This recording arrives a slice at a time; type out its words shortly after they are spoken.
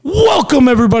Welcome,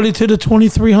 everybody, to the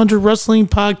 2300 Wrestling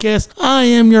Podcast. I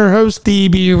am your host,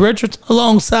 DB Richards,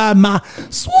 alongside my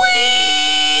sweet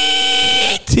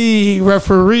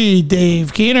referee,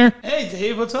 Dave Keener. Hey,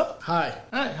 Dave, what's up? Hi.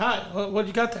 Hi. What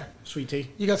you got there? Sweet tea.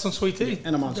 You got some sweet tea?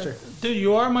 And a monster. Dude,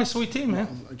 you are my sweet tea,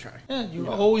 man. I try. Yeah, you'll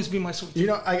always be my sweet tea. You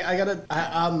know,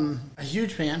 I'm a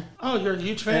huge fan. Oh, you're a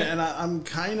huge fan? And I'm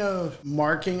kind of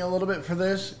marking a little bit for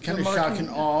this. Kind of shock and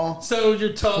awe. So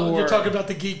you're talking about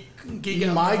the geek out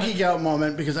my moment. geek out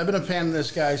moment, because I've been a fan of this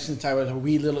guy since I was a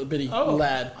wee little bitty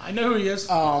lad. I know who he is.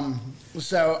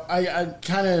 So I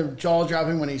kind of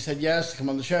jaw-dropping when he said yes to come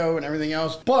on the show and everything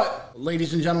else. But,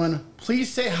 ladies and gentlemen,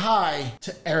 please say hi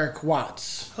to Erik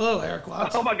Watts. Hello, Erik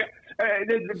Watts. Oh, my God.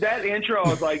 That intro, I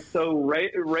was like, so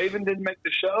Raven didn't make the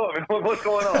show? I mean, what's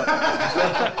going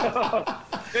on?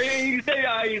 You say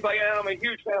he's like, I'm a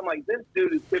huge fan. I'm like, this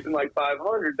dude is tipping like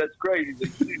 500. That's great. He's a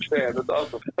huge fan. That's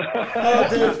awesome.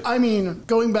 Dude, I mean,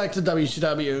 going back to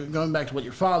WCW, going back to what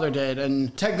your father did,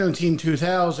 and Techno Team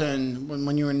 2000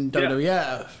 when you were in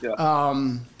WWF. Yeah.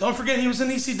 Don't forget he was in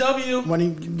ECW.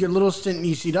 When your little stint in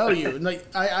ECW.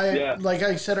 Like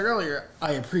I said earlier,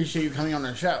 I appreciate you coming on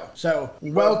our show. So,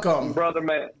 welcome. Brother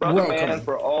man,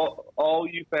 for all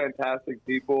you fantastic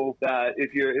people that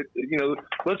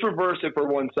let's reverse it for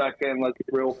 1 second. Let's get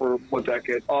real for 1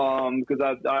 second. Because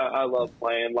I love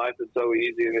playing. Life is so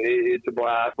easy and it's a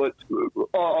blast. But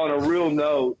on a real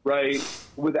note, right?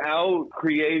 Without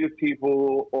creative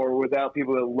people or without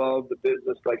people that love the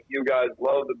business like you guys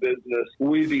love the business,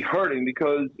 we'd be hurting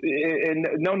because, and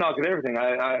no knock at everything,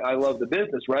 I love the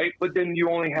business, right? But then you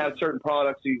only have certain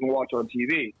products that you can watch on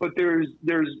TV. But there's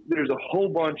a whole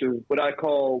bunch of what I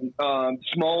call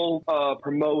small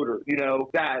promoters,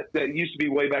 that used to be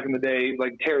way back in the day,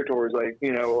 like territories, like,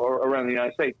 around the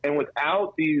United States. And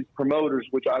without these promoters,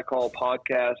 which I call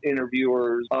podcast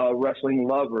interviewers, wrestling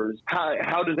lovers,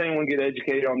 how does anyone get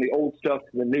educated on the old stuff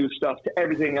to the new stuff to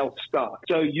everything else stuff?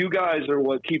 So you guys are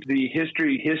what keeps the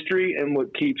history and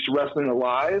what keeps wrestling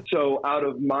alive. So out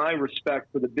of my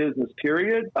respect for the business,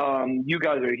 period, you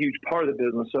guys are a huge part of the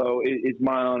business. So it's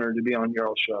my honor to be on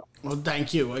your show. Well,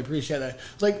 thank you. I appreciate that.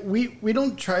 Like, we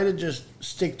don't try to just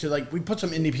stick to, like, we put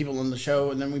some indie people on the show,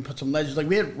 and then we put some legends. Like,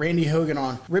 we had Randy Hogan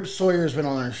on. Rip Sawyer's been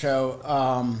on our show.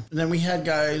 And then we had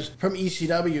guys from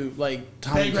ECW, like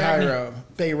Tommy Cairo,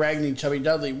 Bay Ragney, Chubby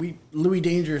Dudley, Louis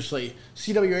Dangerously,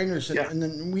 C.W. Anderson, and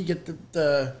then we get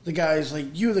the guys like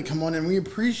you that come on, and we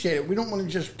appreciate it. We don't want to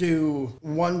just do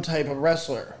one type of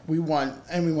wrestler. We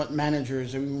want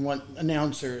managers, and we want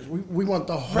announcers. We want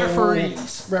the whole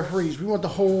referees. We want the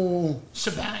whole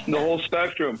shebang. The whole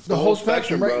spectrum. The whole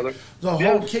spectrum, right? Brother. The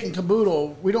whole kit and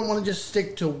caboodle. We don't want to just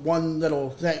stick to one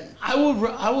little thing. I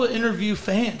will interview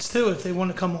fans too if they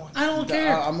want to come on. I don't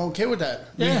care. I'm okay with that.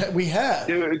 Yeah. We have.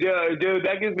 Dude,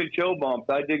 that gives me chill bumps.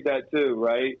 I dig that too,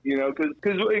 right? Because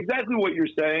exactly what you're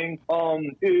saying.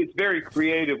 It's very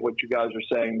creative what you guys are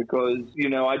saying, because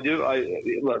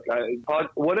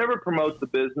whatever promotes the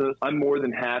business, I'm more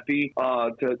than happy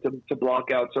to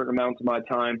block out certain amounts of my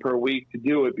time per week to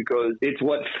do it, because it's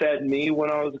what fed me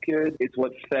when I was a kid. It's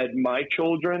what fed my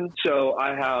children. So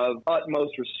I have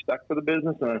utmost respect for the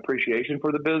business and appreciation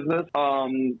for the business.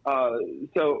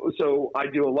 So I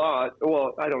do a lot.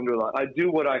 Well, I don't do a lot. I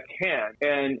do what I can,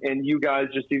 and you guys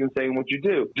just even saying what you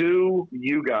do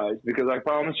you guys, because I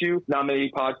promise you, not many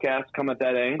podcasts come at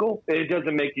that angle. It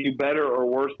doesn't make you better or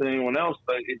worse than anyone else,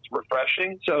 but it's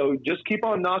refreshing. So just keep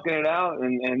on knocking it out,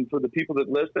 and for the people that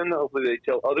listen, hopefully they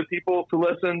tell other people to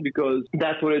listen, because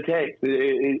that's what it takes.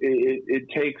 It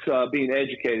takes being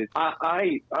educated.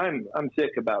 I'm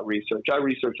sick about research. I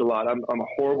research a lot. I'm a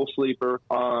horrible sleeper.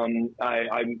 I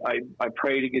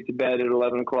pray to get to bed at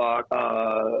 11 o'clock,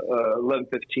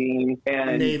 11:15,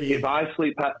 and Maybe. if I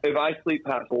sleep past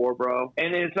 4, bro,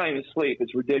 and it's not even sleep,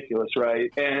 it's ridiculous,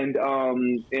 right? And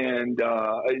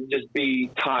just be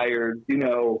tired,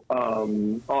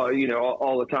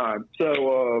 all the time.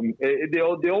 So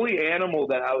the only animal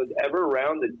that I was ever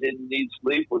around that didn't need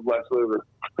sleep was Lex Luger.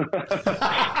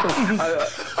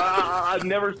 I've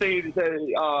never seen it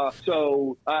say.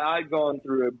 So I've gone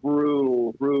through a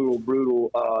brutal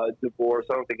divorce.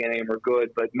 I don't think any of them are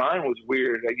good, but mine was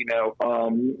weird.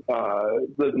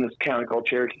 Lived in this county called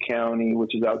Cherokee County,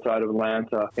 which is outside of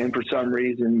Atlanta, and for some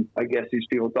reason, I guess these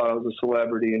people thought I was a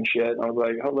celebrity and shit. And I was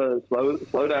like, hold on,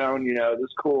 slow down. This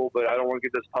is cool, but I don't want to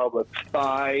get this public.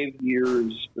 5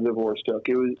 years the divorce took.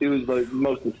 It was like the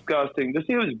most disgusting.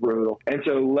 It was brutal. And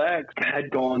so Lex had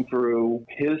gone through on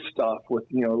his stuff with,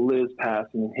 Liz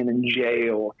passing and him in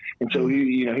jail. And so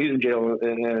he's in jail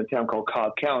in a town called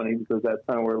Cobb County because that's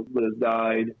kind of where Liz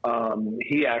died.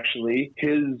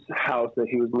 His house that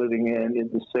he was living in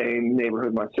is the same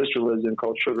neighborhood my sister lives in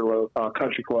called Sugarloaf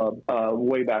Country Club,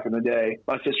 way back in the day.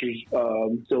 My sister's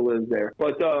still lives there.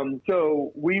 But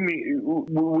so we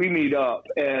meet up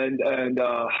and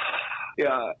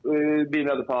yeah, it'd be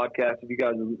another podcast. If you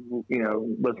guys,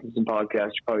 listen to some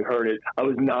podcasts, you probably heard it. I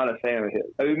was not a fan of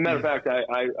his. Matter of fact,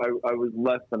 I was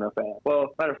less than a fan. Well,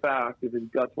 matter of fact, if his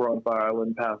guts were on fire, I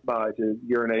wouldn't pass by to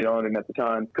urinate on him at the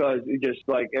time because it just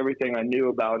like everything I knew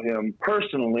about him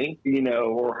personally,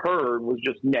 or heard was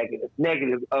just negative,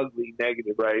 ugly,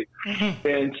 negative, right? Mm-hmm.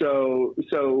 And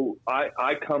so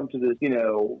I come to this,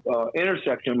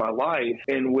 intersection in my life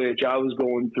in which I was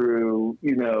going through,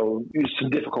 some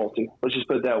difficulty. Let's just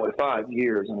put it that way, 5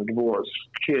 years and a divorce,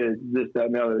 kids, this, that,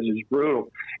 and the other. It was just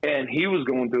brutal. And he was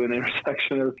going through an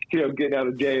intersection of, getting out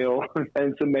of jail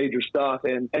and some major stuff.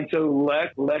 And so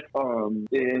Lex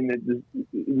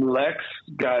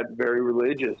got very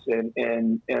religious and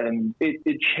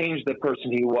it changed the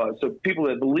person he was. So people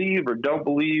that believe or don't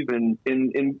believe and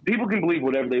people can believe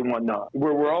whatever they want not.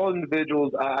 We're all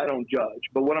individuals. I don't judge.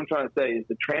 But what I'm trying to say is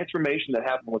the transformation that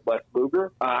happened with Lex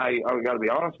Luger, I got to be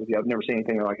honest with you, I've never seen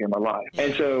anything like it in my life.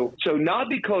 And so not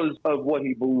because of what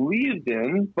he believed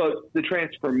in, but the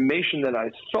transformation that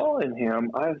I saw in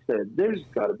him, I said, there's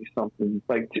got to be something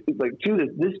to this.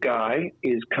 This guy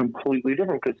is completely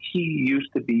different because he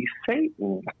used to be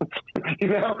Satan,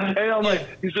 And I'm like,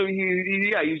 so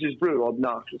he's just brutal,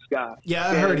 obnoxious guy. Yeah,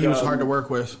 I heard he was hard to work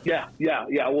with. Yeah.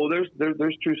 Well,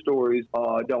 there's true stories.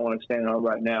 I don't want to stand on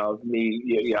right now of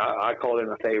me. I called in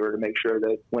a favor to make sure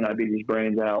that when I beat his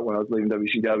brains out when I was leaving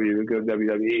WCW to go to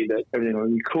WWE, that everything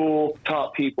would be cool.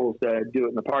 Top people said do it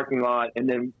in the parking lot, and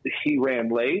then he ran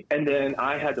late, and then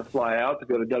I had to fly out to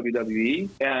go to WWE,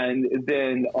 and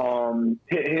then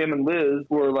him and Liz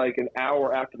were like an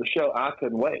hour after the show. I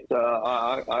couldn't wait. So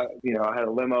I had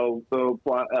a limo,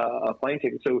 a plane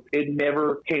ticket, so it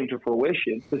never came to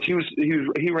fruition because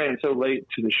he ran so late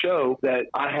to the show that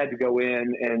I had to go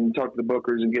in and talk to the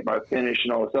bookers and get my finish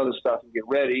and all this other stuff and get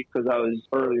ready because I was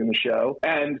early in the show,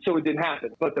 and so it didn't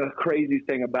happen. But the crazy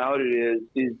thing about it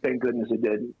is thank goodness it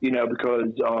didn't,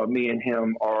 because me and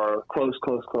him are close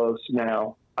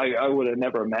now. I would have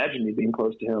never imagined me being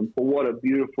close to him. But what a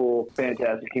beautiful,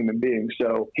 fantastic human being.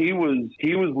 So he was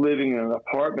living in an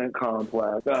apartment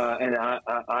complex, and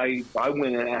I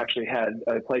went and actually had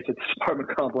a place at this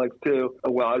apartment complex too.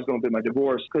 While I was going through my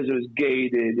divorce because it was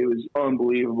gated. It was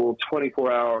unbelievable.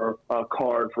 24-hour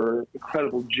card for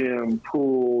incredible gym,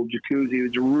 pool, jacuzzi. It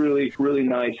was a really, really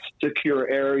nice, secure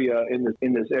area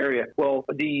in this area. Well,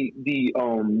 the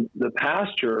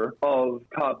pastor of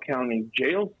Cobb County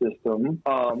jail system.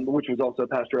 Which was also a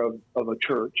pastor of a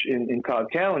church in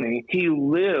Cobb County, he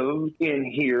lived in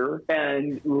here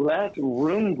and left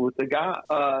rooms with the guy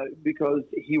because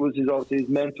he was his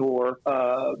mentor.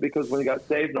 Because when he got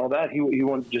saved and all that, he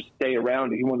wanted to just stay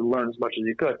around. He wanted to learn as much as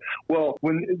he could. Well,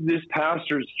 when this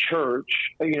pastor's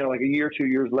church, like a year, 2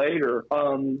 years later,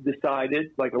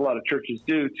 decided, like a lot of churches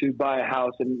do, to buy a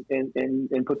house and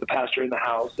put the pastor in the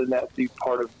house, and that be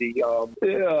part of the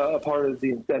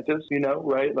incentives,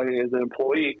 right? Like as an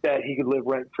employee, that he could live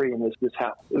rent free in this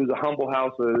house. It was a humble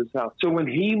house, but it was this house. So when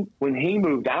he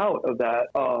moved out of that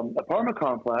apartment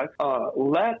complex,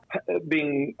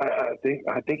 being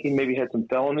I think he maybe had some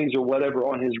felonies or whatever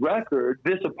on his record.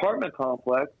 This apartment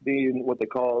complex being what they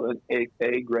call an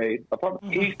A grade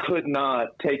apartment, he could not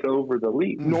take over the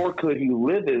lease, nor could he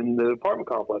live in the apartment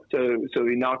complex. So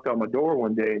he knocked on my door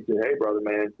one day and said, "Hey, brother,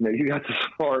 man, you got this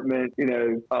apartment,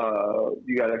 you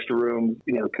got extra rooms,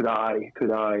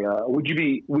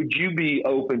 would you be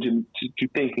open to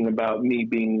thinking about me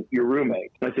being your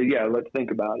roommate?" And I said, "Yeah, let's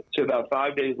think about it." So about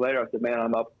 5 days later, I said, "Man,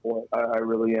 I'm up for it. I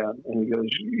really am." And he goes,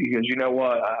 "You know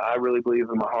what? I really believe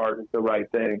in my heart it's the right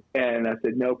thing." And I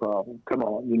said, "No problem. Come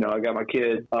on. I got my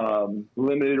kids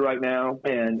limited right now,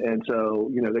 and so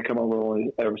they come over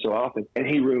only ever so often." And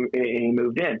he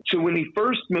moved in. So when he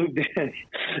first moved in,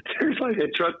 there's like a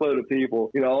truckload of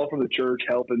people, all from the church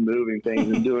helping moving things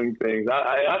and doing things.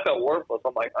 I felt worthless.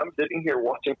 I'm like, I'm sitting here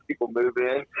watching people move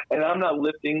in, and I'm not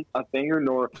lifting a finger,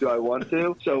 nor do I want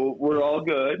to. So we're all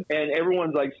good, and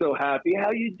everyone's like so happy.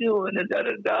 "How you doing?" And da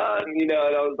da da. And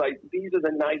I was like, these are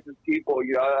the nicest people.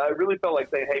 I really felt like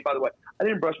saying, "Hey, by the way, I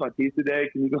didn't brush my teeth today.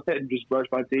 Can you go ahead and just brush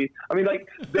my teeth?" I mean, like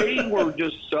they were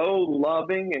just so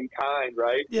loving and kind,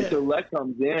 right? Yeah. And so Lex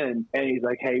comes in and he's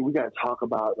like, "Hey, we got to talk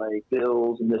about like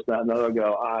bills and this, that, and the other." I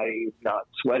go, "I'm not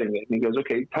sweating it." And he goes,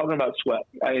 "Okay, talking about sweat,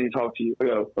 I didn't talk to you." I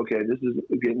go, "Okay, this is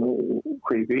getting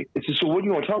creepy. It's just, so what do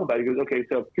you want to talk about? He goes, okay,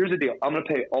 so here's the deal. I'm going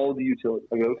to pay all the utilities.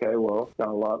 I go, okay, well, not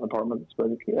a lot in apartments, but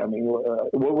I mean, what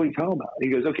are you talking about? He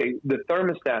goes, okay, the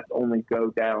thermostats only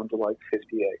go down to like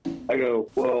 58. I go,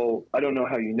 well, I don't know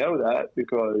how you know that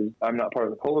because I'm not part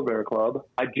of the Polar Bear Club.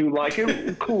 I do like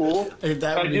it cool. I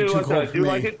do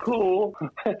like it cool.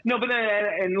 No, but then,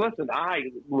 and listen,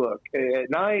 look, at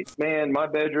night, man, my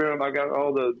bedroom, I got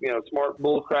all the, smart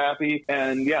bull crappy,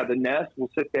 and yeah, the Nest will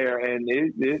sit there and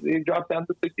it drops down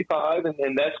to 65,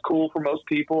 and that's cool for most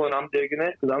people, and I'm digging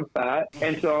it because I'm fat,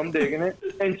 and so I'm digging it.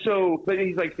 And so, but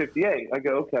he's like 58. I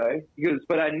go, okay. He goes,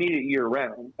 but I need it year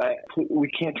round. We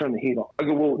can't turn the heat on. I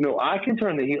go, well, no, I can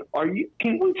turn the heat.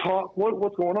 Can we talk?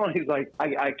 What's going on? He's like,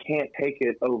 I can't take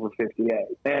it over 58.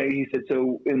 And he said,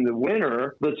 so in the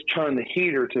winter, let's turn the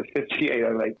heater to 58.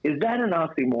 I'm like, is that an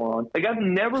oxymoron? Like, I've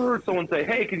never heard someone say,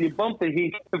 hey, can you bump the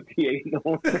heat to 58?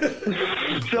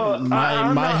 So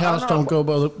my house don't go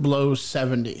below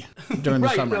 70 during the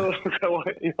summer.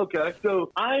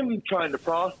 So I'm trying to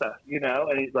process,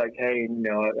 and he's like, hey,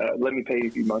 let me pay you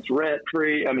a few months rent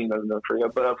free. I mean, no free,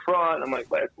 but up front. I'm like,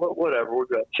 whatever, we're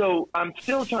good. So I'm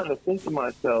still trying to think to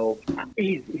myself,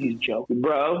 he's joking,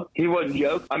 bro. He wasn't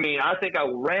joking. I mean, I think I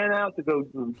ran out to go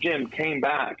to the gym, came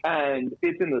back, and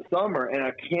it's in the summer, and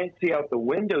I can't see out the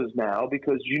windows now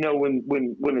because,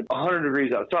 when it's 100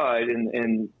 degrees outside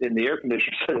and the air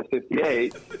conditioner set at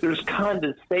 58, there's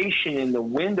condensation in the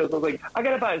windows. I was like, I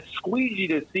got to buy a squeegee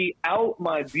to see out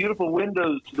my beautiful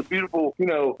windows to the beautiful,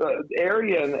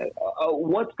 area and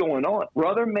what's going on.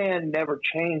 Brother man never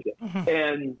changed it.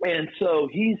 Mm-hmm. And so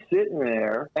he's sitting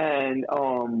there and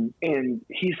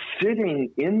he's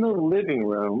sitting in the living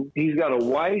room. He's got a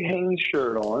white Hanes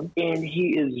shirt on and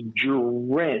he is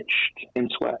drenched in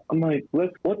sweat. I'm like,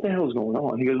 what the hell's going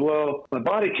on? He goes, well, my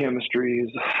body chemistry has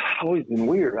always been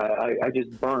weird. I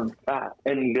just burn fat.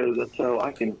 And he goes, so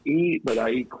I can eat, but I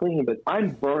eat clean, but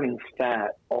I'm burning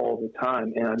fat all the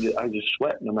time, and I just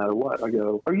sweat no matter what. I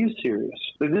go, are you serious?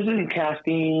 Like, this isn't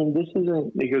caffeine. This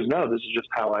isn't. He goes, no, this is just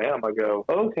how I am. I go,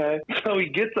 okay. So he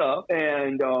gets up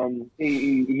and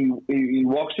he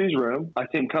walks to his room. I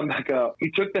see him come back up. He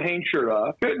took the Hanes shirt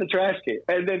off, put it in the trash can,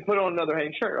 and then put on another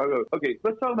Hanes shirt. I go, okay,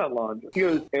 let's talk about laundry. He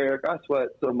goes, Eric, I sweat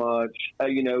so much,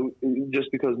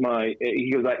 just because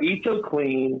he goes, I eat so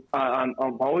clean. I'm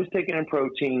always taking in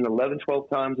protein 11, 12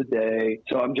 times a day.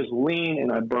 So I'm just lean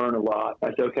and I burn a lot.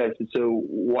 I said, okay, so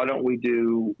why don't we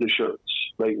do the shirts?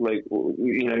 Like,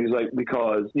 he's like,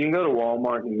 because you can go to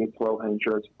Walmart and get 12 Hanes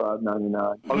shirts for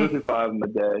 $5.99. I'll go through 5 of them a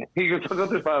day. He goes, I'll go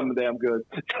through 5 of them a day. I'm good.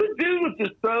 So the dude was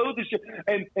just throw the shit.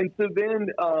 And so then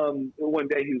one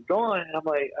day he was gone, and I'm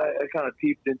like, I kind of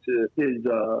peeped into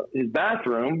his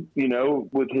bathroom,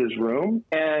 with his room,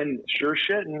 and sure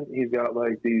shitting, he's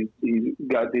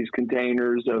got these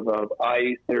containers of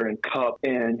ice. They're in cups,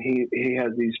 and he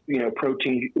has these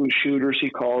protein shooters, he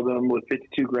called them, with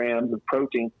 52 grams of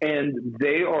protein, and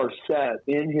they are set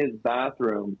in his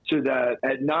bathroom so that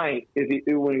at night,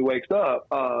 when he wakes up,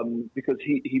 because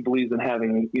he believes in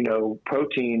having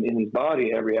protein in his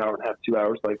body every hour and a half, 2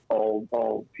 hours, like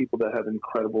all people that have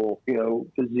incredible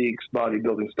physiques,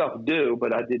 bodybuilding stuff do,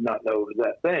 but I did not know it was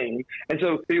that thing. And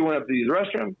so he went up to his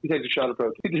restroom, he takes a shot of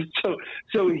protein.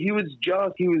 So he was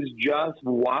just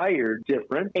wired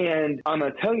different. And I'm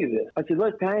gonna tell you this. I said,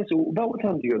 look, can I ask you, about what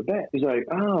time do you go to bed? He's like,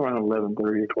 around 11:30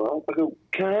 or 12. I go,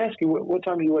 can I ask you what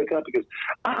time do you wake up? He goes,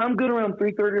 I'm good around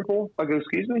 3:30 or 4. I go,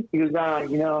 excuse me? He goes,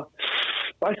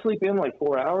 if I sleep in like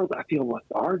 4 hours, I feel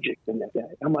lethargic the next day.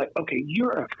 I'm like, okay,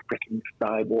 you're a freaking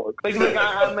cyborg.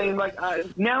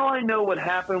 Now I know what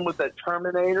happened with that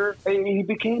Terminator. And he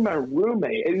became my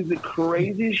roommate. It was the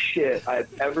craziest shit I've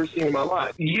ever seen in my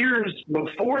life. Years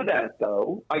before that,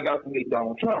 though, I got to meet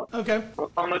Donald Trump. Okay.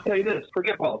 I'm going to tell you this.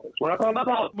 Forget politics. We're not talking about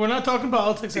politics. We're not talking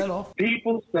politics at all.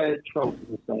 People said Trump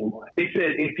is the same way. They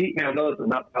said, no, this is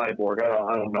not cyborg.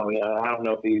 I don't know. I don't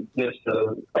know if he just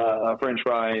a French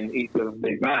fry and eats a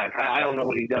Big Mac. I don't know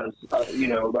what he does,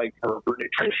 for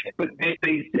nutrition. But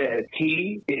they said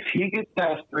if he gets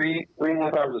past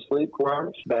 3.5 hours of sleep, 4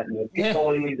 hours, bad news. He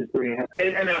only needs 3.5.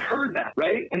 And I heard that,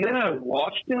 right? And then I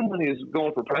watched him when he was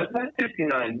going for president.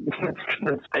 59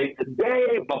 states a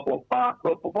day, blah, blah, blah,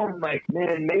 blah, blah, blah. I'm like,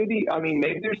 man, maybe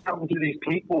there's something to these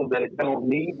people that don't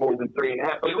need more than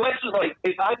 3.5.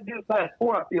 If I do past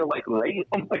 4, I feel like late.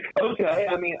 I'm like, okay,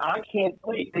 I can't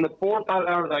sleep. And the 4 or 5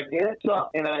 hours I get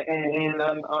suck, and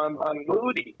I'm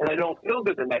moody, and I don't feel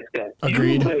good the next day.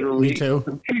 Agreed. Me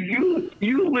too.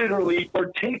 you literally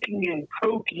are taking in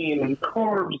protein and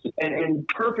carbs and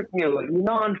perfect, like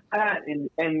non-fat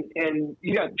and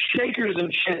you got shakers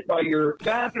and shit by your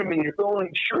bathroom and you're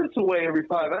throwing shirts away every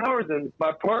 5 hours and my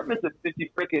apartment's at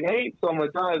 50 freaking 8, so I'm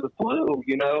gonna die of the flu,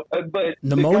 But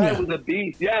pneumonia. The guy was a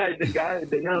beast. Yeah, the guy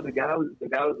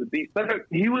was a beast. But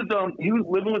he was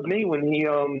living with me when he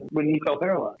fell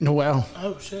paralyzed. Oh wow.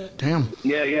 Oh shit. Damn.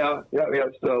 Yeah.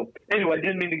 So anyway, I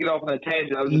didn't mean to get off on a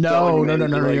tangent. I was just No,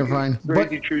 like, you're fine.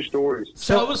 Crazy true stories.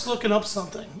 So I was looking up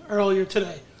something earlier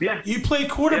today. Yeah. You played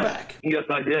quarterback. Yeah. Yes,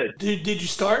 I did. Did you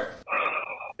start?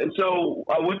 And so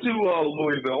I went to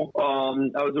Louisville.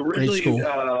 I was originally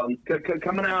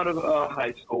coming out of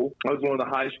high school. I was one of the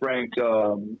highest ranked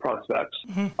prospects.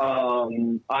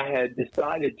 Mm-hmm. I had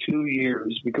decided 2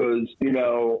 years because,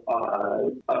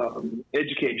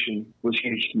 education was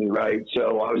huge to me, right?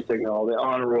 So I was taking all the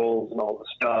honor rolls and all the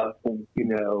stuff and,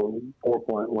 4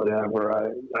 point whatever. I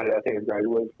think I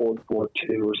graduated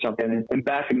 4.42 or something. And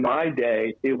back in my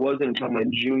day, it wasn't until my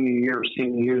junior year or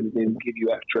senior year that they would give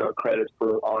you extra credits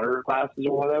for honor classes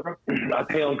or whatever. I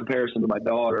pale in comparison to my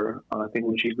daughter. I think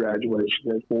when she graduated, she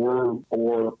got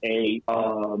 4.8,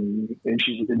 and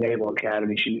she's at the Naval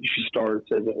Academy. She started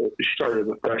as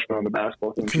a freshman on the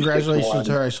basketball team. Congratulations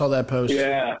to her. I saw that post.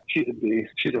 Yeah, she's a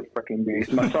beast. She's a freaking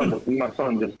beast. My son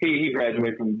he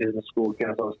graduated from business school at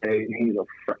Kennesaw State, and he's a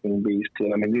freaking beast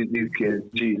too. I mean, these kids,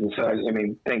 Jesus. I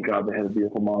mean, thank God they had a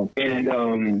beautiful mom. And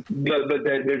but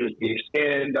they're just beasts.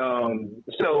 And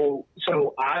so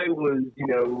I was,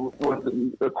 was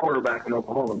a quarterback in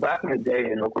Oklahoma. Back in the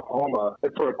day in Oklahoma,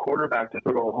 for a quarterback to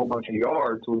throw a whole bunch of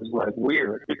yards was like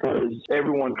weird because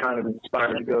everyone kind of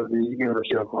inspired to go to the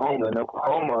University of Oklahoma. And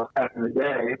Oklahoma, back in the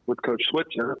day, with Coach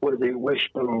Switzer, was a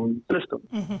wishbone system.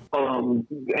 Mm-hmm.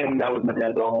 And that was my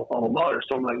dad's alma mater.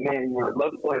 So I'm like, man, I'd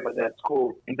love to play at my dad's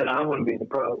school, but I want to be in the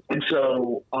pros. And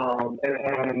so,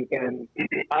 and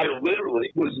I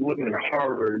literally was looking at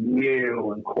Harvard,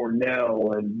 Yale, and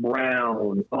Cornell, and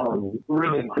Brown,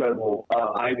 really incredible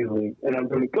Ivy League, and I'm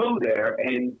going to go there.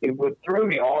 And it would throw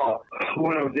me off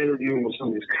when I was interviewing with some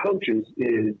of these coaches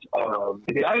is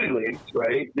the Ivy Leagues,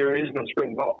 right? There is no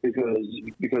spring ball because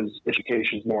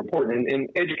education is more important, and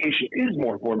education is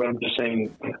more important. But I'm just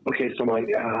saying, okay, so I'm like,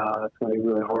 it's going to be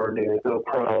really hard to go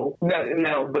pro.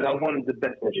 Now, but I wanted the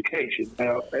best education,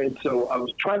 and so I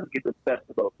was trying to get the best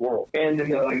of both worlds. And then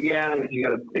they're like, yeah, if you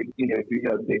got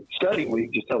a big study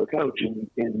week, just tell the coach, and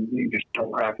you just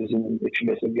don't practice, and if you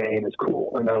miss a game, it's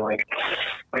cool. And I'm like,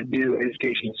 I do.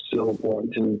 Education is so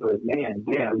important to me, but man,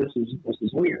 yeah, this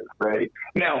is weird, right?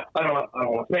 Now, I don't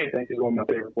want to say anything because one of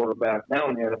my favorite quarterbacks now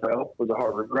in the NFL was a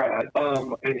Harvard grad.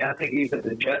 And I think he's at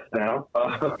the Jets now.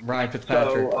 Ryan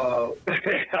Fitzpatrick. So,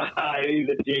 he's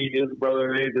a genius,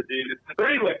 brother. He's a genius. But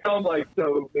anyway, so I'm like, I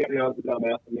was a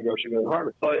dumbass and negotiating with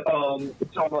Harvard. But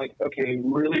so I'm like, okay,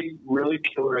 really, really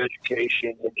killer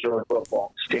education in killer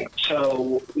football.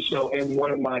 So, and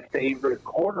one of my favorite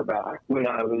quarterbacks when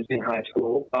I was in high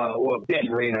school, Dan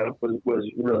Marino was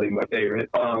really my favorite,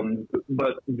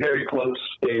 but very close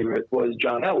favorite was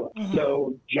John Elway. Mm-hmm.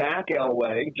 So Jack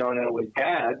Elway, John Elway's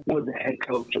dad, was the head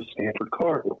coach of Stanford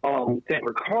Cardinals.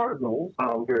 Stanford Cardinals,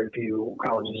 very few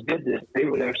colleges did this. They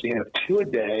would actually have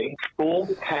 2-a-day full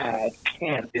pad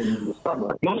camp in the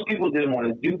summer. Most people didn't want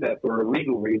to do that for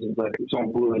legal reasons, like it's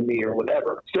on blue and me or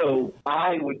whatever. So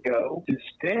I would go to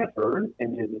Stanford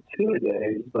and do the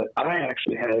 2-a-days, but I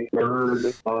actually had a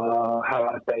third, how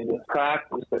I say this,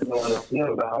 practice that no one else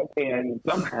knew about. And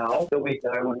somehow, the week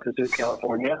that I went to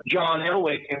California, John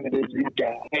Elway came to visit his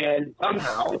dad. And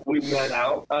somehow, we met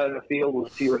out in the field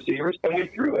with 2 receivers, and we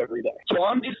threw every day. So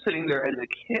I'm just sitting there as a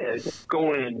kid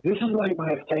going, this is like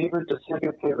my favorite to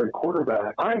second favorite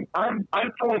quarterback. I'm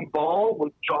throwing ball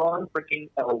with John freaking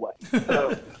Elway.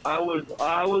 So I was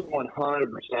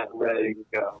 100% ready to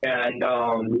go. And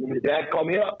his dad called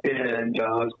me up, and I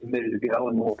was committed to go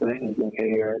and the whole thing. And like,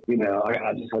 hey, Eric,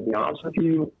 I just have to be honest with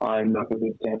you. I'm not going to be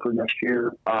at Stanford next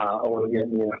year. I want to get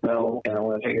in the NFL, and I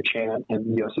want to take a chance.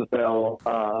 And the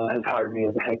USFL has hired me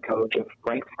as the head coach of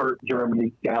Frankfurt,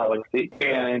 Germany Galaxy,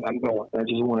 and I'm going. I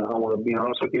want to be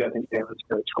honest with you. I think Stanford's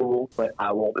a great school, but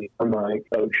I won't be for my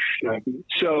coach.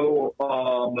 So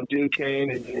a dude came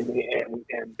and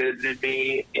visited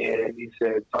me, and he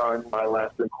said, son, my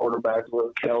last 3 quarterbacks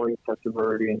were Kelly,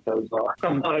 Testaverde, and Tozar.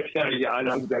 I'm like, yeah, I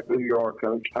know exactly who you are,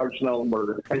 Coach. Howard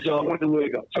Schnellenberger. And so I went to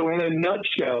Louisville. So in a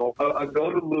nutshell, I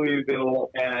go to Louisville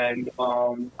and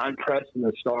I'm pressing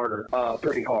the starter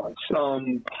pretty hard.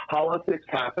 Some politics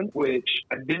happened, which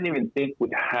I didn't even think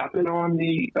would happen on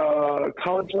the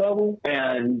college level.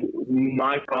 And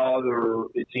my father,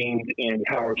 it seemed, and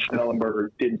Howard Schnellenberger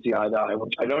didn't see eye to eye,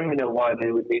 which I don't even know why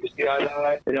they would need to see eye to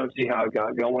eye. I don't see how it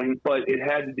got going. But it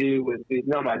had to do with,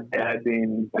 not my dad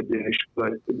being a douche,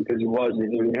 but because he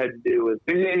wasn't, it had to do with,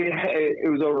 it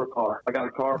was over a car. I got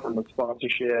a car from a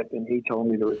sponsorship, and he told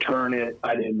me to return it.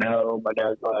 I didn't know. My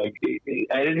dad's like,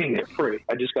 I didn't even get free.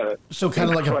 I just got so kind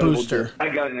of like a booster. I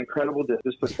got an incredible disc,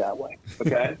 just put it that way.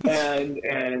 Okay.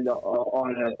 and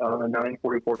on a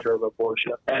 944 turbo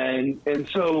Porsche. And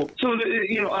so,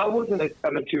 I wasn't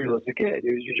a materialistic kid.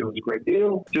 It was a great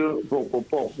deal. Boom.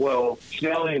 Well,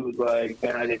 Snelly was like,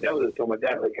 and I didn't know this, so my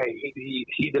dad was like, hey,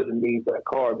 he doesn't need that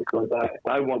car because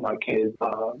I want my kids,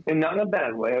 and not in a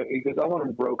bad way, because I want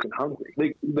them broke and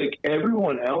hungry. Like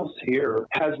everyone else here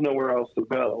has nowhere else to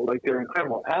go. Like they're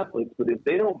incredible athletes, but if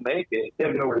they don't make it, they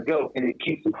have nowhere to go, and it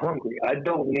keeps them hungry. I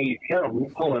don't need him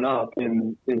pulling up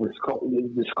in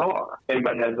this car. And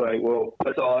my dad's like, well,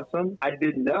 that's awesome. I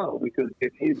didn't know, because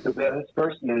if he's the best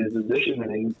person in his position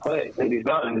and he plays, and he's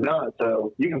not.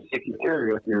 So you can stick your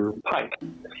carry with your pipe.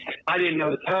 I didn't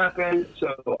know this happened,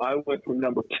 so I went from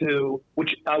number 2,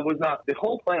 which I was not. The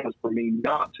whole plan was for me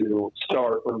not to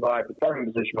start or revive the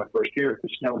starting position my first year,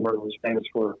 because Schnellenberger was famous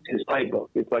for his type book.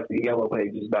 It's like the Yellow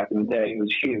Pages back in the day. It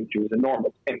was huge. It was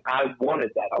enormous. And I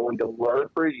wanted that. I wanted to learn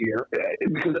for a year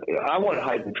because I wanted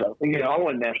Heisman Trophy. I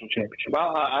wanted a national championship.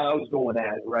 I was going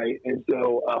at it, right? And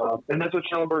so, and that's what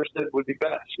Schnellenberger said would be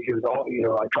best. Because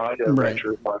I tried to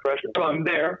redshirt my freshman. So I'm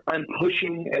there. I'm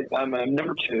pushing. I'm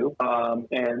number 2.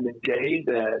 And the day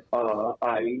that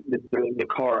the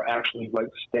car actually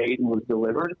stayed and was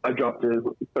delivered, I dropped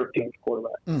to 13th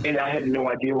quarterback, and I had no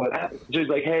idea what happened. Just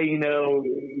like, hey,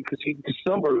 because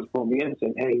Schnellenberger was pulling me in and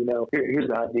saying, hey, here's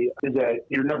the idea: is that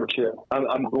you're number 2.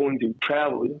 I'm going to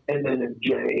travel, and then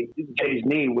Jay's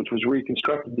knee, which was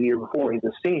reconstructed the year before, he's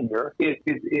a senior.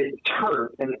 It's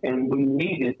hurt, and we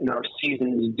need it, and our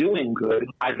season is doing good.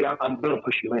 I'm going to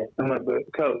push you in. I'm like, but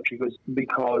coach, he goes,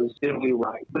 because it'll be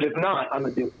right. But if not, I'm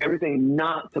going to do everything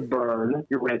not to burn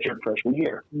your redshirt freshman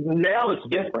year. Now it's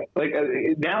different. Like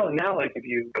now, like if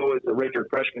you go as a redshirt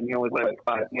freshman, you only play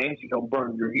 5 games, you don't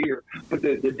burn your year. But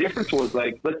the difference was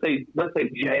let's say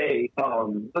Jay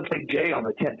on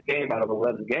the 10th game out of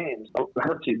 11 games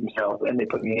hurts himself, and they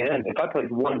put me in. If I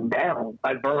played 1 down,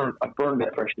 I burned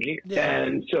that freshman year,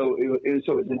 and so it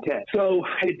was intense. So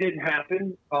it didn't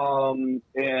happen,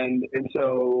 and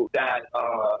so that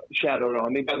shadowed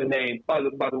on me. By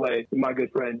the way, my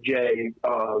good friend Jay,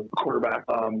 quarterback,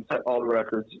 set all the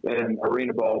records in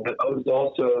arena ball, but I was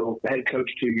also the head coach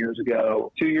 3 years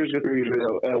ago,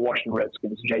 at Washington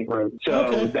Redskins, Jay Gruden.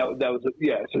 So that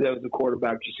was the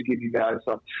quarterback, just to give you guys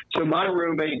some. So my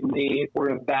roommate and me were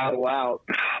going to battle out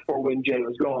for when Jay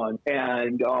was gone,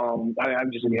 and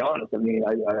I'm just going to be honest. I mean,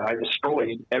 I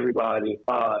destroyed everybody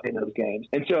in those games,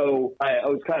 and so I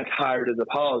was kind of tired of the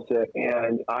politics,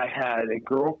 and I had a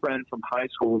girlfriend from high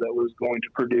school that was going to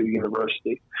Purdue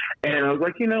University, and I was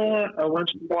like, you know what? I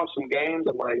want you to watch some games.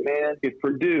 I'm like, man, if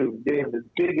Purdue, they have the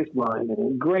biggest linemen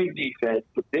and great defense,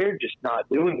 but they're just not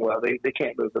doing well. They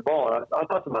can't move the ball. And I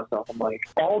thought to myself, I'm like,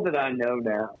 all that I know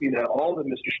now, all that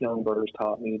Mr. Schnellenberger's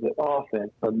taught me, the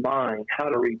offense, the mind, how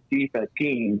to read defense,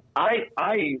 team, I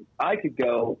could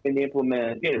go and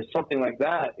implement something like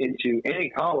that into any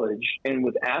college, and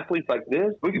with athletes like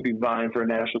this, we could be vying for a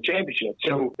national championship.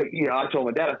 So, I told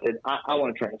my dad, I said, I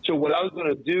want to train. So what I was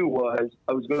going to do was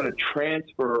I was going to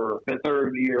transfer the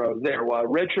 3rd year I was there. Well, I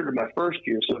redshirted my first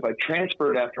year, so if I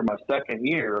transferred after my 2nd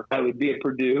year, I would be at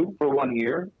Purdue for 1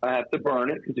 year. I have to burn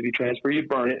it, because if you transfer, you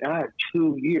burn it. And I have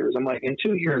 2 years. I'm like, in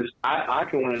 2 years, I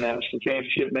can win a national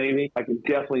championship maybe. I can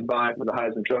definitely buy it for the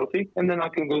Heisman Trophy, and then I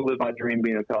can go live my dream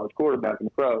being a college quarterback in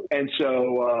the pros. And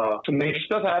so some major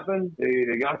stuff happened.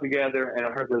 They got together, and I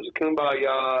heard there was a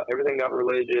kumbaya. Everything got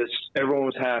religious. Everyone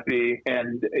was happy,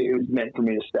 and it was meant for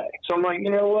me to stay. So I'm like,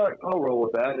 you know what? I'll roll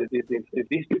with that. If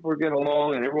these people are getting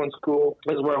along and everyone's cool,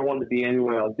 this is where I wanted to be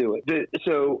anyway. I'll do it.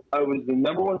 So I was the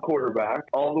number 1 quarterback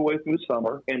all the way through the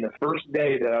summer. And the first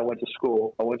day that I went to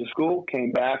school,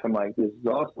 came back. I'm like, this is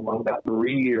awesome. I've got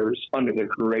 3 years under the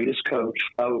greatest coach,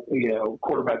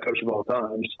 quarterback coach of all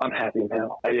time. I'm happy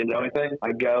now. I didn't know anything.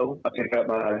 I go, I pick up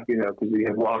my, because we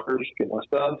have lockers, get my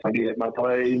stuff, I get my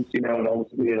plays, and all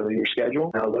your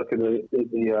schedule. And I look at the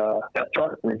depth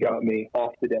chart, and it got me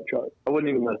off the depth chart. I wouldn't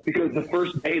even list because the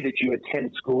first day that you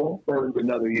attend school burns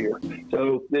another year.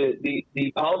 So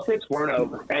the politics weren't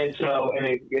over, and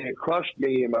it crushed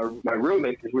me and my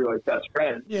roommate because we were like best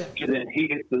friends. Yeah. So then he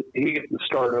gets the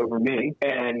start over me,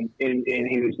 and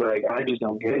he was like, I just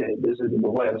don't get it. This isn't the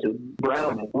way. I said,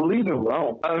 Brown, leave it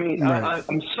alone. I mean, right.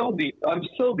 I'm so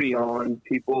beyond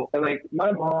people, and like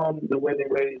my mom, the way they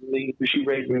raised me, she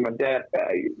raised me, my dad.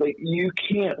 Like you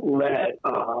can't let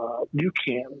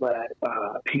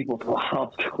people throw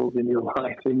obstacles in your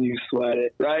life and you sweat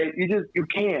it, right? You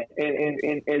can't.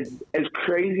 And as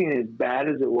crazy and as bad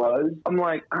as it was, I'm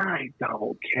like, I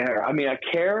don't care. I mean, I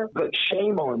care, but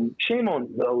shame on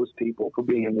those people for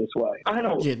being this way. I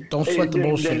don't. Yeah, don't sweat the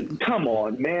bullshit. Come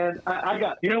on, man. I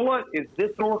got. You know what? If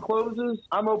this door closes,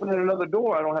 I'm opening another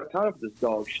door. I don't have time for this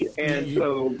dog shit. And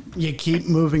so you keep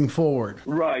moving forward.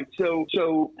 Right. So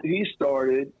he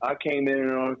started. I came in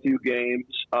on a few games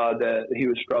that he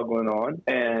was struggling on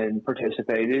and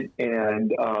participated,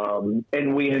 and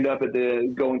we ended up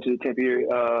going to the Tempe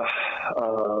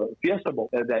Fiesta Bowl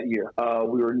that year.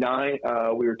 We were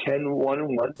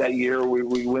 10-1-1 that year.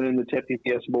 We went in the Tempe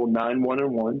Fiesta Bowl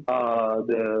 9-1-1.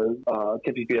 The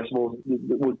Tempe Fiesta Bowl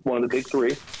was one of the big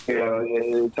three.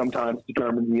 It sometimes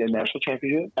determined the national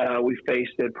championship. We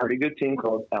faced a pretty good team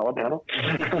called Alabama,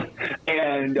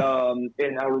 and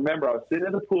I remember I was sitting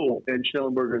at the pool, and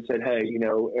Schnellenberger said, "Hey,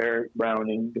 Erik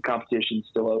Browning, the competition's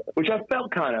still open," which I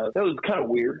felt that was kind of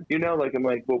weird, like I'm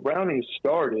like, well, Browning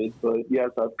started, but yes,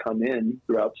 I've come in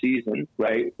throughout season,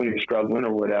 right, when you're struggling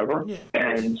or whatever,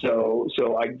 and so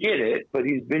I get it, but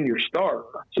he's been your starter.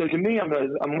 So to me, I'm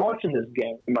watching this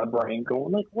game in my brain,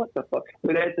 going like, what the fuck?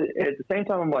 But at the same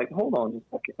time, I'm like, hold on just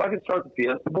a second. If I could start the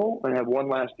Fiesta Bowl and have one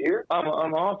last year, I'm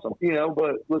awesome,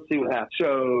 but let's see what happens.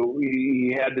 So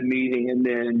we had the meeting, and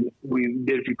then we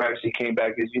did a few practices. He came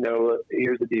back as,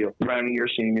 here's the deal. Browning, you're a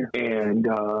senior, and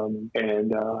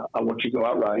I want you to go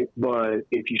out right. But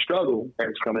if you struggle,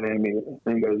 Eric's coming in immediately.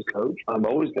 And he goes, Coach, I'm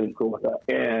always going to be cool with that.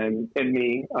 And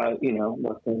me,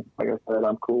 nothing. Like I said,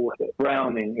 I'm cool with it.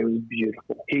 Browning, it was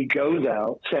beautiful. He goes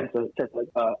out, sets a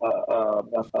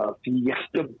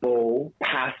Fiesta Bowl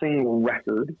passing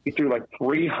record. He threw like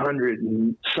 300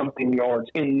 and something yards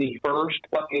in the first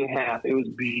fucking half. It was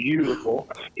beautiful.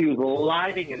 He was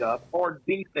lighting it up. Our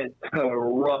defense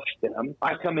rushed them.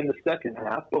 I come in the second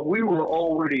half, but we were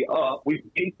already up. We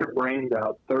beat their brains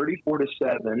out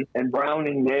 34-7, and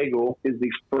Browning Nagel is the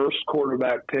first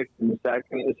quarterback picked in the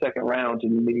second round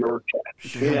in the New York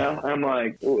Jets. I'm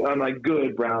like,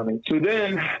 good, Browning. So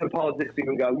then the politics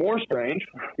even got more strange,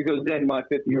 because then my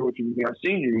fifth year, which was my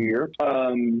senior year,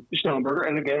 Schnellenberger,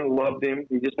 and again, loved him.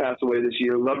 He just passed away this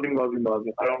year. Loved him.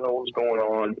 I don't know what was going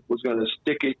on. Was going to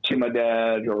stick it to my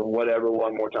dad or whatever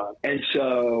one more time. And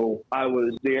so I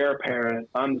was the heir apparent.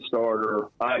 I'm the starter.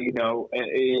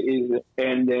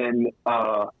 And then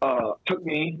took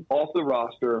me off the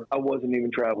roster. I wasn't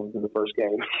even traveling to the first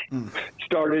game.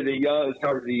 Started a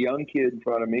young kid in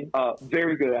front of me.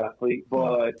 Very good athlete,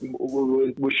 but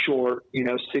was short.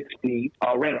 6 feet.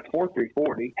 Ran a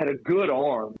 4.340. Had a good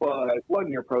arm, but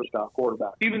wasn't your pro style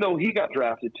quarterback. Even though he got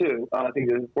drafted too. I think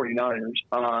the 49ers.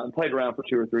 And played around for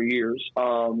 2 or 3 years.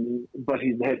 But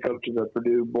he's the head coach of the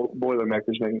Purdue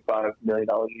Boilermakers, making $5 million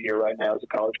a year right now as a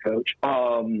college coach.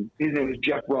 His name was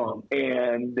Jeff Rum,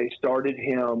 and they started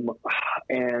him.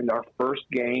 And our first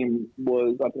game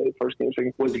was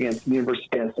against the University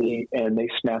of Tennessee, and they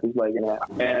snapped his leg in half.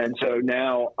 And so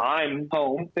now I'm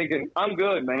home thinking, I'm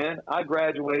good, man. I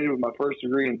graduated with my first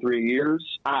degree in 3 years.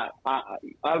 I've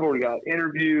already got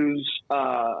interviews.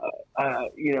 I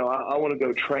want to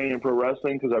go train in pro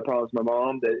wrestling because I promised my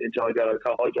mom that until I got out of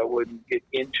college, I wouldn't get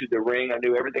into the ring. I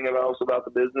knew everything else about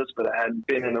the business, but I hadn't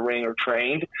been in the ring or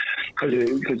trained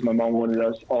because my mom wanted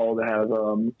us all to have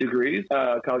degrees,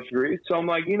 college degrees. So I'm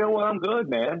like, you know what? I'm good,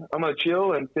 man. I'm going to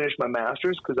chill and finish my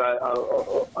master's because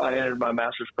I entered my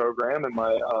master's program in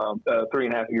my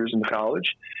 3.5 years in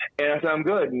college. And I said, I'm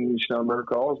good. And Schnellenberger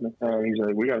calls me, and he's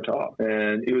like, we got to talk.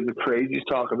 And it was the craziest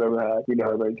talk I've ever had.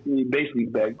 He basically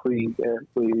begged, please, Erik,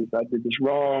 please, I did this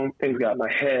wrong. Things got in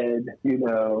my head.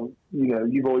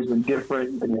 You've always been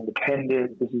different, you've been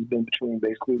independent. This has been between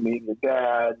basically me and your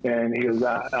dad. And he goes,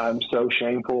 I'm so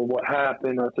shameful of what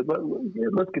happened. I said,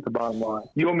 let's get the bottom line.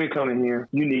 You want me to come in here?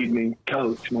 You need me.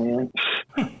 Coach, man.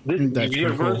 This That's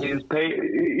university cool. is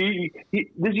paid.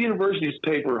 This university is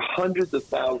paid for hundreds of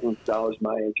thousands of dollars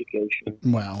my education.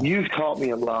 Wow. You've taught me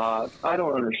a lot. I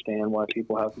don't understand why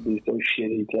people have to be so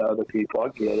shitty to other people. I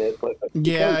get it, but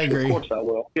Yeah, I agree. Of course I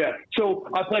will. Yeah. So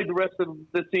I played the rest of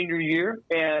the senior year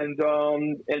and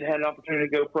had an opportunity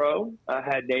to go pro. I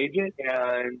had an agent,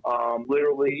 and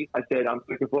literally I said I'm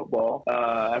sick of football.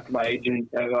 After my agent,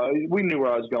 we knew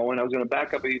where I was going. I was going to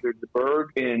back up either the Berg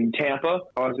in Tampa,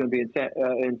 or I was going to be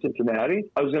in Cincinnati.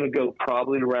 I was going to go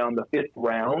probably around the 5th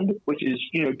round, which is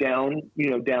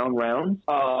down rounds.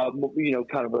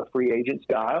 Kind of a free agent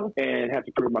style, and have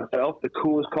to prove myself. The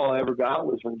coolest call I ever got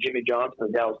was from Jimmy Johnson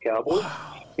of the Dallas Cowboys.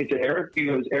 He said,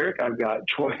 Eric, I've got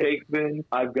Troy Aikman,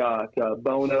 I've got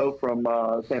Bono from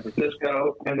San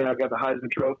Francisco, and then I've got the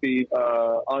Heisman Trophy,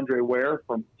 Andre Ware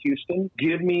from Houston.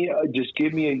 Just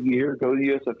give me a year, go to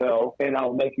the USFL, and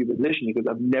I'll make you a position, because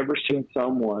I've never seen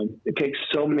someone that takes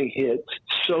so many hits,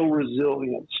 so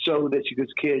resilient, so that he goes,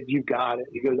 kid, you got it.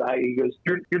 He goes,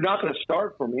 you're not going to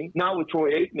start for me, not with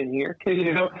Troy Aikman here,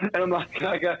 And I'm like,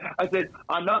 I said,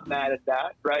 I'm not mad at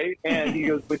that, right? And he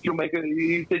goes, but you'll make it.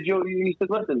 He said,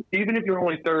 listen, even if you're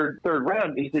only third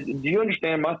round, he said, do you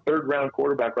understand my 3rd round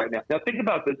quarterback right now? Now think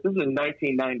about this. This is in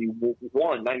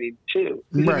 1991, 92.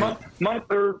 He Right. said,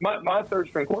 my third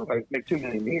string quarterback make $2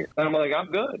 million a year. And I'm like, I'm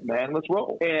good, man. Let's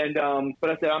roll. And but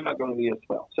I said, I'm not going to the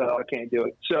USFL, so I can't do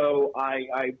it. So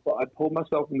I pulled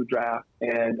myself from the draft,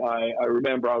 and I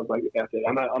remember I was like, F it.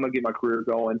 I'm going to get my career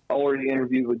going. I already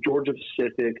interviewed with Georgia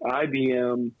Pacific,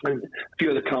 IBM, and a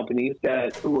few other companies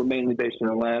that were mainly based in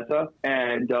Atlanta.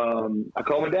 And I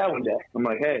called my dad one day. I'm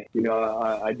like, hey,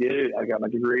 I did it. I got my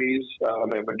degrees. I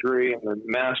made my degree and then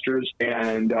master's.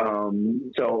 And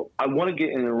so I want to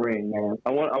get in the ring, man.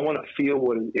 I want to feel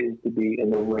what it is to be in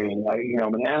the ring.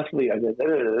 I'm an athlete. I said,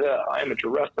 I'm into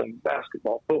wrestling,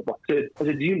 basketball, football. I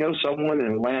said, do you know someone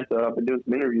in Atlanta? I've been doing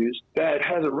some interviews that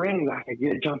has a ring that I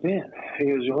can jump in. He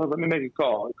goes, well, let me make a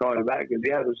call. I called him back. He goes,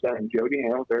 yeah, this guy named Jody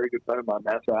Hale, very good friend of mine,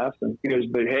 Matt Fast. And he goes,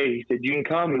 but hey, he said, you can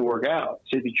come and work out.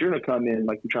 He said, but you're going to come in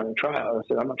like you're trying to try out. I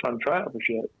said, I'm not trying to try out for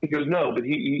shit. He goes, no, but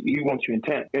he wants you in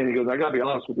 10. And he goes, I got to be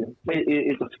honest with you.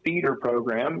 It's a feeder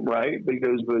program, right? But he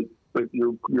goes, but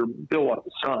you're built like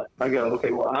the sun. I go,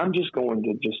 okay, well, I'm just going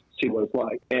to just see what it's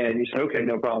like. And he said, okay,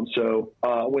 no problem. So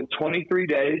I went 23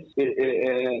 days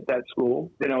at that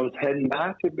school. Then I was heading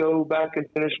back to go back and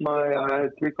finish I had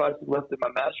 3 classes left in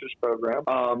my master's program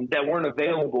that weren't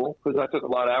available because I took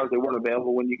a lot of hours. They weren't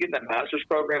available. When you get in that master's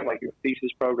program, like your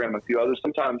thesis program, a few others,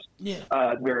 sometimes at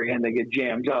the very end they get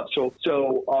jammed up. So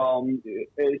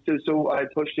I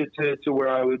pushed it to where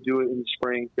I would do it in the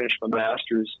spring, finish my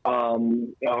master's. I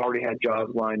already had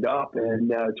jobs lined up,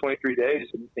 and 23 days.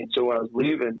 And so when I was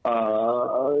leaving,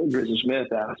 Grizzly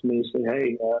Smith asked me, he said,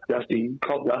 hey, Dusty,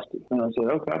 call Dusty. And I said,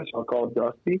 okay. So I called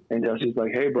Dusty, and Dusty's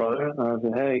like, hey, brother. And I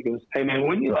said, hey. He goes, hey, man,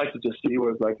 wouldn't you like to just see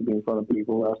what it's like to be in front of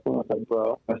people? That's when I said,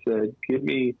 bro. I said, give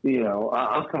me,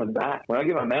 I'm coming back. When I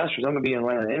get my master's, I'm going to be in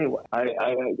Atlanta anyway. I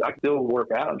can still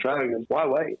work out and try. He goes, why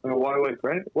wait? I go, why wait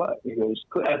for anything? What? He goes,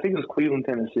 I think it was Cleveland,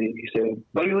 Tennessee. He said,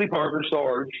 Buddy Lee Parker,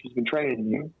 Sarge, he's been training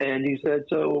you. And he said,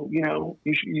 so,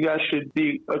 you guys should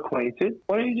be acquainted.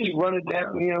 Why don't you just run it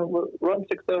down, run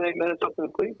 6, 7, 8 minutes up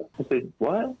in Cleveland? I said,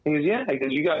 what? He goes, yeah. He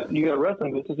goes, you got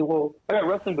wrestling boots. I said, well, I got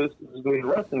wrestling boots. This is going to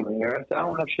wrestling ring there. I said, I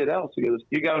don't have shit else. He goes,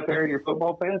 you got a pair of your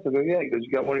football pants? I go, yeah. He goes,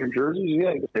 you got one of your jerseys?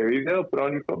 Yeah. He goes, there you go. Put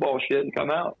on your football shit and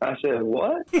come out. I said,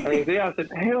 what? And he said, yeah. I said,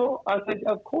 hell,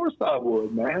 of course I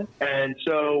would, man. And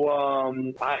so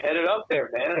I headed up there,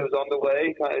 man. It was on the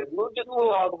way, just a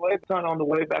little out of the way, kind of on the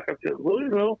way back up to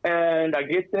Louisville. And I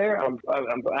get there. I'm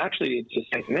actually, it's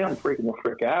just thinking, man, I'm freaking the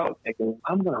frick out. Thinking,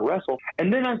 I'm going to wrestle.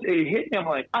 And then it hit me. I'm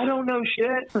like, I don't know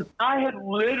shit. I had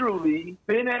literally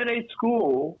been at a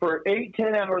school for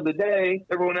 8-10 hours a day.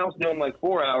 Everyone else doing like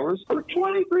 4 hours for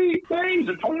 23 days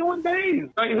or 21 days.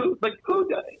 Who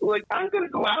does? Like, I'm going to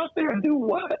go out there and do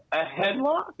what? A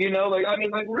headlock?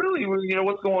 Really,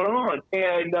 what's going on?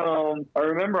 And I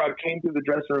remember I came through the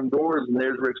dressing room doors, and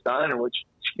there's Rick Steiner, which,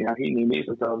 he knew me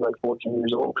since I was like 14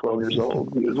 years old, 12 years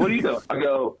old. He goes, what are you doing? I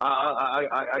go,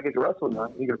 I get to wrestle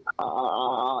tonight. He goes,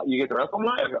 you get to wrestle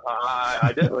tonight? I go,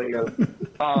 I did. He goes,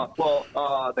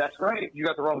 that's great. You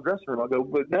got the wrong dressing room. I go,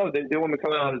 but no, they want me to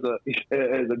come out as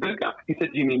a good guy. He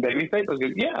said, do you mean babyface? I go,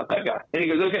 yeah, that guy. And he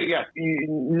goes, okay, yeah,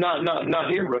 not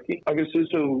here, rookie. I go,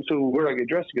 so where do I get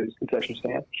dressed? He goes, concession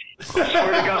stand. I swear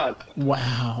to God.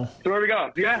 Wow. Swear to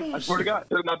God. Yeah, I swear to God.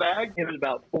 Took my bag. It was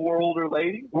about 4 older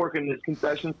ladies working this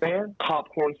concession stand.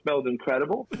 Popcorn smelled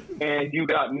incredible. And you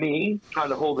got got me trying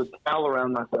to hold a towel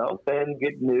around myself and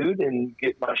get nude and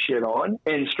get my shit on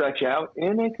and stretch out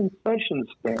in a concession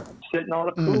stand, sitting on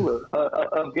a cooler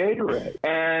of Gatorade.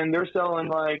 And they're selling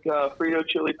like Frito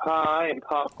chili pie and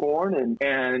popcorn,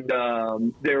 and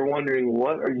they're wondering,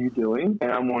 what are you doing?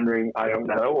 And I'm wondering, I don't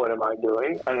know, what am I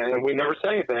doing? And we never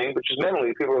say anything, but just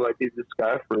mentally, people are like, is this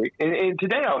guy a freak? And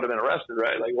today I would have been arrested,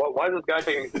 right? Like, why is this guy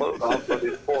taking his clothes off for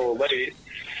these poor old ladies?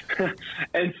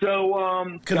 And so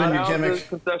got out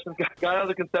of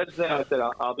the concession stand. I said,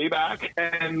 I'll be back,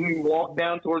 and we walked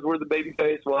down towards where the baby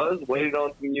face was, waited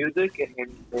on some music,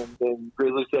 and then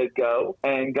Grizzly said go,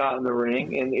 and got in the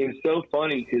ring. And it was so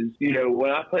funny because, you know,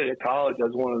 when I played at college, I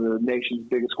was one of the nation's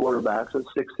biggest quarterbacks at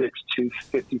 6'6",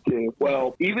 252.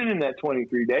 Well, even in that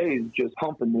 23 days, just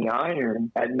pumping the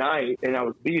iron at night, and I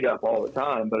was beat up all the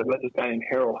time, but I met this guy named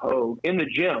Harold Hogue in the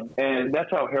gym, and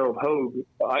that's how Harold Hogue,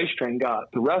 Ice Train,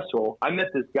 got to wrestle. I met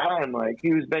this guy, and like,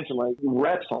 he was benching like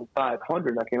reps on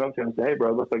 500. I came up to him and said, hey, bro,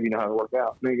 it looks like you know how to work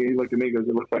out. And he looked at me and goes,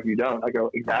 it looks like you don't. I go,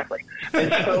 exactly.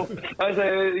 And so I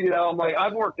say, you know, I'm like,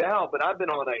 I've worked out, but I've been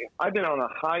on a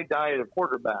high diet of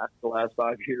quarterbacks the last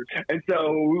 5 years. And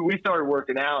so we started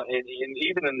working out, and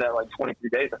even in that like 23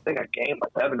 days, I think I gained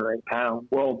like 7 or 8 pounds.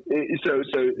 Well, so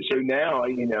now,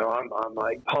 you know, I'm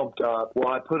like pumped up. Well,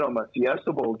 I put on my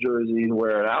Fiesta Bowl jersey and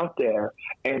wear it out there,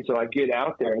 and so I get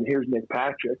out there, and here's Nick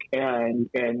Patrick, and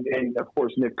of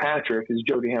course Nick Patrick is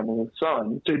Jody Hamilton's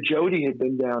son. So Jody had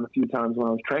been down a few times when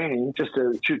I was training just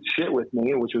to shoot shit with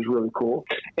me, which was really cool.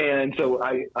 And so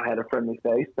I had a friendly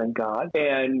face, thank God.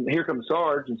 And here comes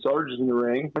Sarge, and Sarge is in the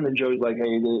ring, and then Jody's like,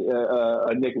 hey,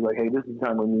 Nick is like, hey, this is the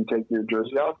time when you take your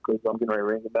jersey off because I'm getting ready to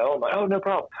ring the bell. I'm like, oh, no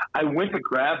problem. I went to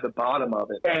grab the bottom of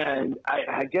it, and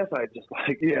I guess I just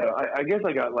like, I guess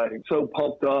I got like so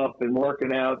pumped up and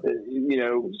working out that, you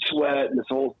know, sweat and this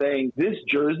whole thing. This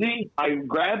jersey, I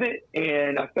grab it,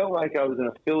 and I felt like I was in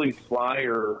a Philly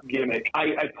Flyer gimmick.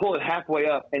 I pull it halfway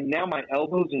up, and now my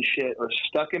elbows and shit are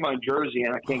stuck in my jersey,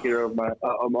 and I can't get it over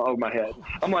my head.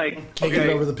 I'm like, can't get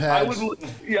it over the pads.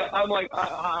 I'm like,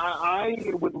 I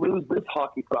would lose this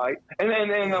hockey fight.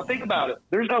 And I'll think about it.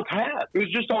 There's no pad. It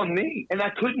was just on me, and I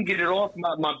couldn't get it off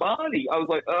my body. I was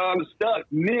like, I was stuck.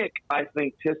 Nick, I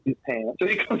think, pissed his pants. So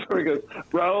he comes over and goes,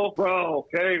 bro,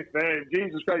 hey, man,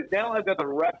 Jesus Christ. Now I've got the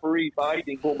referee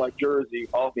fighting for my jersey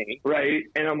off me, right?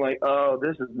 And I'm like, oh,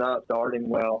 this is not starting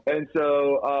well. And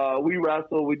so we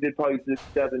wrestled. We did probably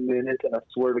 6-7 minutes, and I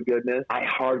swear to goodness, I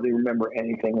hardly remember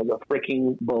anything. It was a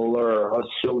freaking blur. I was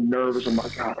so nervous. I'm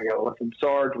like, God, I gotta listen.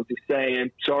 Sarge, what's he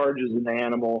saying? Sarge is an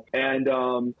animal. And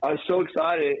I was so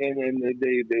excited, and then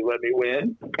they let me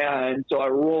win. And so I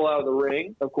roll out of the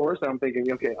ring, of course, and I'm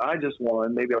thinking, okay, I just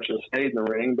won. Maybe I should have stayed in the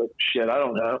ring, but shit, I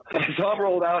don't know. So I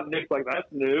rolled out, and Nick's like, that's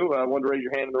new. I wanted to raise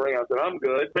your hand in the ring. I said, I'm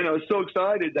good. And I was so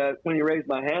excited that when he raised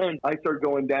my hand, I started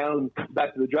going down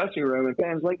back to the dressing room, and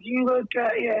fans like, you look,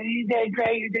 you did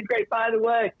great. You did great. By the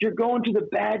way, you're going to the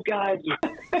bad guys.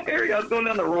 I was going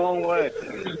down the wrong way.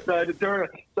 So I had to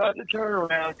turn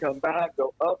around, come back,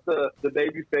 go up the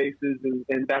baby faces,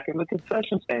 and back in the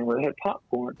concession stand where they had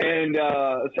popcorn. And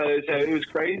so it was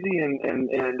crazy. And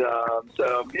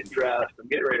so I'm getting dressed. I'm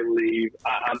getting ready to leave.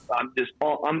 I'm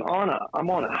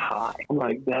on a high. I'm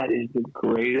like, that is the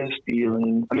greatest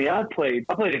feeling. I mean, I played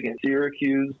against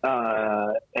Syracuse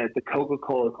at the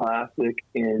Coca-Cola Classic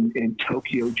in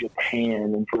Tokyo,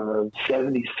 Japan, in front of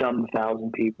 70-some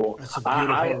thousand people. That's a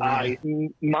beautiful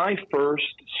my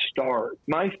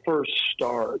first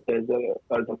start as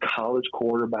a college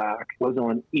quarterback was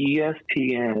on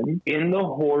ESPN in the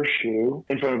Horseshoe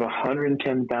in front of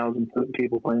 110,000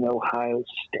 people playing Ohio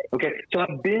State. Okay, so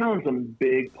I've been on some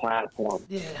big platforms,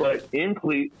 but in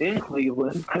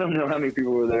Cleveland, I don't know how many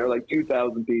people were there, like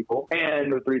 2,000 people,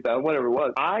 or 3,000, whatever it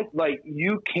was.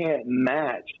 You can't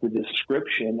match the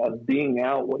description of being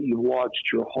out what you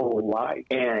watched your whole life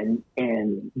and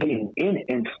being in it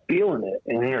and feeling it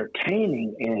and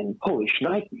entertaining and holy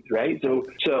shnikes, right?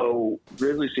 So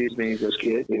Grizzly sees me and goes,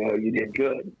 kid, you know, you did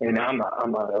good. And I'm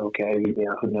not okay. You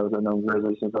know, who knows? I've known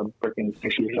Grizzly since I'm freaking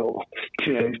 6 years old.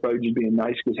 You know, he's probably just being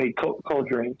nice because, hey, call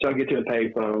Dream. So I get to a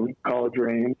payphone, call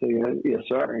Dream. So he goes, yes,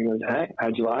 sir. And he goes, hey,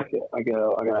 how'd you like it? I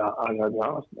gotta be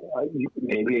honest.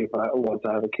 Maybe if once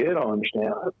I have a kid, I'll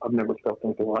understand. I've never felt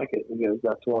anything like it. He goes,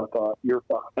 that's what I thought. You're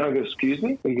fine. And I go, excuse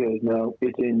me? He goes, no,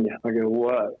 it's in you. I go,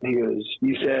 what? He goes,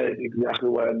 you said exactly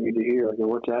what I need to hear. I go,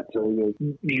 what's that? So he goes,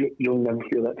 you'll never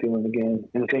feel that feeling again. in.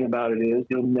 And the thing about it is,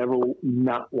 you'll never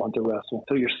not want to wrestle.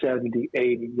 Until you're 70,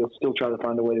 80, you'll still try to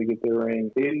find a way to get the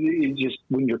ring. It just,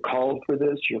 when you're called for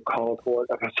this, you're called for it.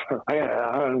 I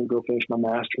gotta go finish my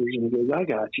master's. And he goes, I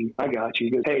got you. He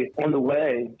goes, hey, on the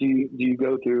way, do you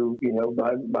go through,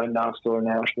 by Knoxville or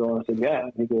Nashville? And I said, yeah.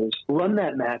 And he goes, run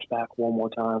that match back one more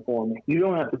time for me. You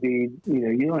don't have to be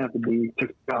to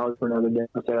college for another day.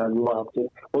 I said, I'd love to.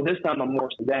 Well, this time I'm more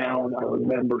down. I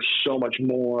remember so much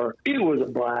more. It was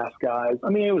a blast, guys. I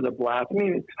mean, it was a blast. I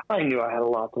mean, I knew I had a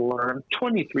lot to learn.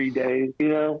 23 days,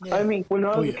 Yeah. I mean, when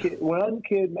I was a kid, it was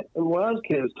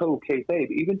total kayfabe,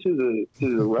 even to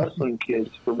the wrestling kids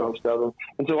for most of them.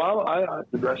 And so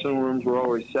the dressing rooms were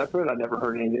always separate. I never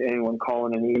heard anyone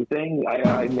calling anything.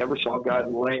 I never saw guys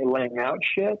laying out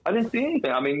shit. I didn't see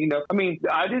anything. I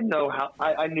I didn't know how.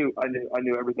 I knew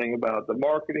everything about the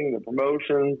marketing, the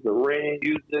promotions, the ring,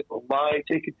 music, the live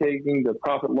ticket taking, the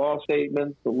profit loss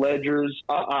statements, the ledgers.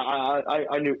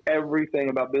 I knew everything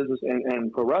about business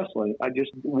and pro wrestling. I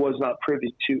just was not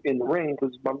privy to in the ring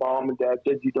because my mom and dad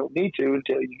said you don't need to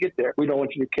until you get there. We don't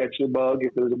want you to catch the bug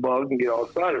if there's a bug and get all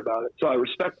excited about it. So I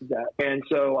respected that. And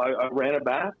so I ran it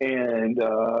back, and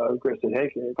Chris said, hey,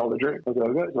 can I call the Dream? I said,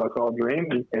 okay. So I called Dream,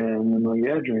 and I'm like,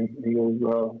 yeah, Dream. He goes,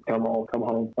 come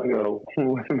home. I go,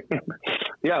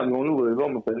 yeah, I'm going to Louisville.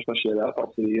 I'm going to finish my shit out.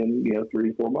 I'll see you in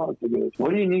 3-4 months. He goes,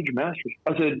 what do you need your master's?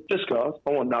 I said, just cause.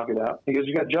 I want to knock it out. He goes,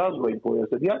 you got jobs waiting for you. I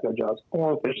said, yeah, I got jobs. I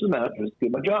want to finish the master's,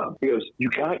 get my job. He goes, you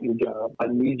got your job. I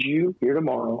need you here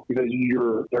tomorrow because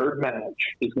your third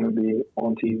match is going to be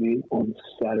on TV on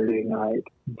Saturday night,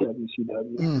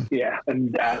 WCW. Yeah,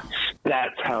 and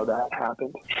that's how that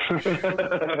happened.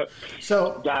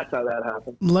 So that's how that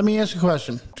happened. Let me ask a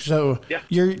question. So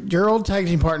your old tag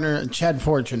team partner, Chad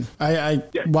Fortune. I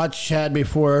watched Chad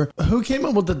before. Who came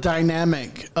up with the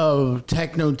dynamic of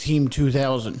Techno Team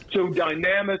 2000? So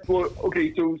dynamic.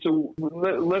 Okay. So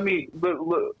let me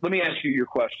ask you your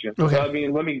question. Okay. I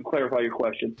mean, let me clarify your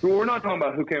question. We're not talking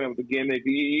about who came up with the gimmick.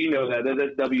 You know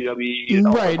that's WWE.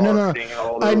 Right. No.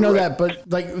 I know that, but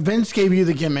like Vince gave you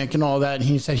the gimmick and all that, and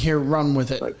he said, "Here, run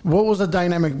with it." Right. What was the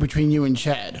dynamic between you and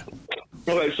Chad?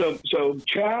 Okay, so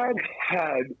Chad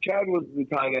was the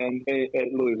tight end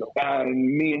at Louisville,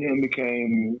 and me and him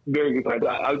became very good friends.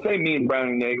 I would say me and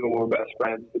Browning Nagel were best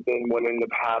friends, but then what ended up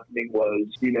happening was,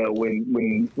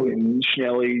 when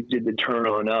Schnelly did the turn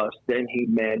on us, then he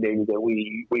mandated that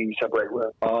we separate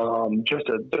with just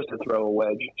to throw a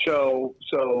wedge. So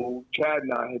Chad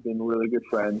and I had been really good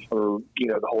friends for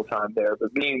the whole time there,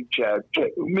 but me and Chad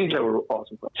were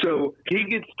awesome friends. So he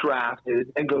gets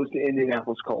drafted and goes to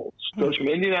Indianapolis Colts. Goes from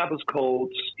Indianapolis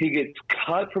Colts. He gets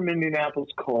cut from Indianapolis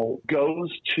Colts, goes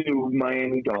to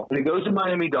Miami Dolphins. He goes to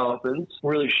Miami Dolphins,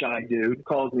 really shy dude,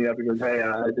 calls me up and goes, hey,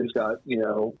 I just got,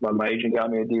 my agent got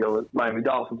me a deal with Miami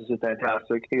Dolphins. This is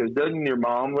fantastic. He goes, doesn't your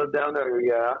mom live down there? I go,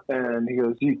 yeah. And he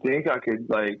goes, do you think I could,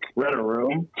 rent a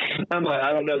room? I'm like,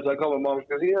 I don't know. So I call my mom. She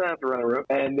goes, he doesn't have to rent a room.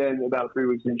 And then about 3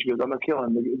 weeks in, she goes, I'm going to kill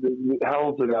him. How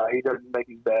old's the guy? He doesn't make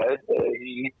his bed.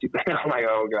 He eats too bad. I'm like,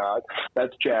 oh, God.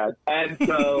 That's Chad. And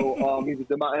so his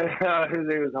name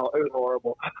was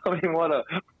horrible. I mean, what an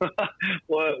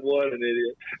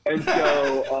idiot. And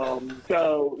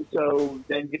so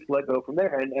then gets let go from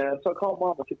there. And so I called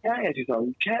mom. I said, can I ask you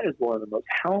something? Chad is one of the most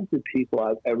talented people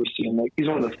I've ever seen. He's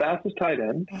one of the fastest tight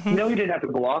ends. Mm-hmm. He didn't have to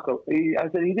block. I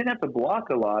said he didn't have to block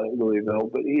a lot at Louisville,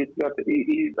 but he's got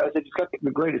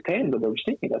the greatest hands I've ever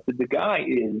seen. I said the guy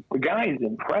is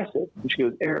impressive. And she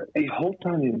goes, Erik, the whole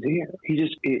time he was here,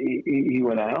 he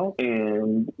went out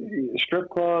and strip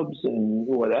clubs and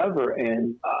whatever,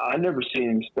 and I never seen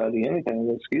him study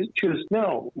anything. She goes,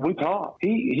 no, we talked.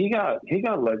 He got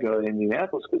let go of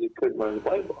Indianapolis because he couldn't learn the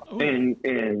playbook,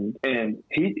 and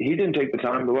he didn't take the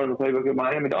time to learn the playbook at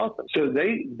Miami Dolphins. So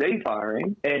they fire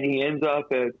him, and he ends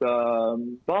up at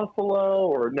Buffalo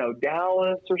or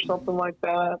Dallas or something like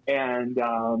that. And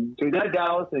so he's at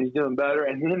Dallas and he's doing better.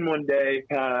 And then one day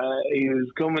he was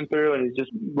coming through and he's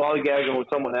just lollygagging with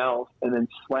someone else, and then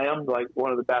slammed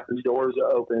one of the bathroom doors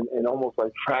open and almost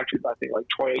fractured, I think,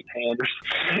 28 handers.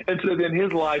 And so then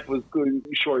his life was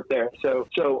short there.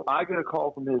 So I get a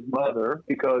call from his mother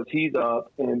because he's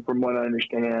up, and from what I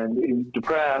understand, he's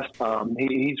depressed.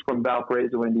 He's from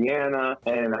Valparaiso, Indiana,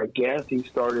 and I guess he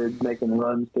started making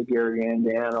runs to Gary,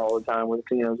 Indiana all the time where the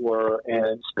casinos were,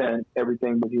 and spent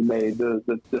everything that he made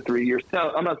the 3 years.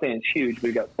 Now, I'm not saying it's huge, but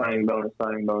he got signing bonus.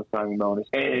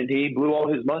 And he blew all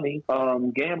his money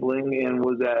gambling and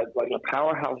was at a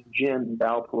powerhouse gym in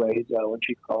Valparaiso, and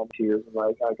she called me tears and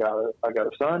like, I got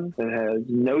a son that has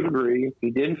no degree.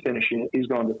 He didn't finish it. He's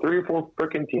gone to 3 or 4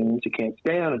 freaking teams. He can't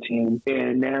stay on a team,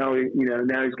 and now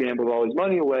he's gambled all his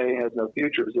money away. Has no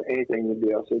future. Is there anything to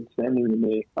do? I said, send him to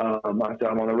me. I said,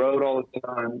 I'm on the road all the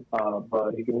time,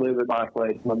 but he can live at my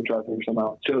place. Let me try to figure something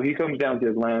out. So he comes down to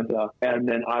Atlanta, and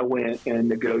then I went and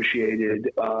negotiated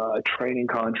a training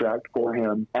contract for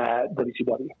him at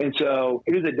WCW. And so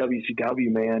he was at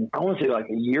WCW, man, I want to say like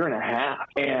a year and a half.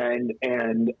 And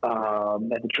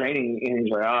at the training, and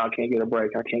he's like, I can't get a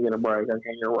break. I can't get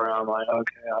around. I'm like,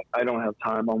 okay, I don't have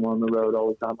time. I'm on the road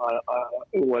all the time.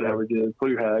 Whatever, dude. Put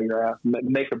your head out of your ass.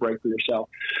 Make a break for yourself.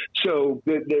 So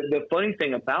the funny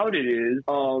thing about it is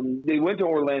they went to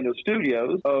Orlando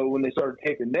Studios when they started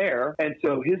taping there. And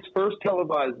so his first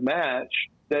televised match,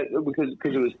 that because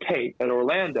it was taped at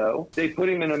Orlando, they put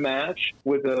him in a match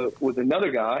with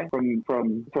another guy from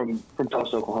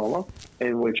Tulsa, Oklahoma,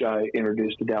 in which I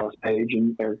introduced to Dallas Page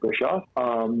and Eric Bischoff.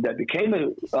 That became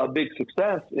a big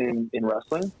success in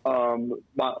wrestling.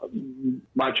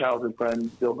 My childhood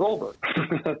friend Bill Goldberg.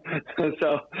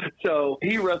 so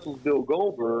he wrestles Bill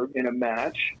Goldberg in a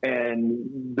match,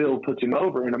 and Bill puts him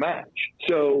over in a match.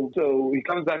 So he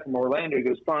comes back from Orlando. He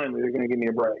goes, finally, they're going to give me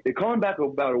a break. They call him back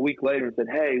about a week later and said,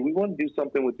 hey, we want to do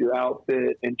something with your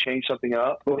outfit and change something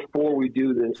up before we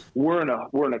do this. We're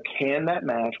gonna can that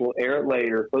match. We'll air it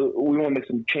later, but we want to make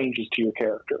some changes to your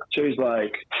character. So he's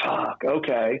like, fuck,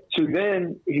 okay. So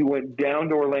then he went down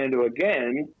to Orlando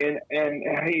again, and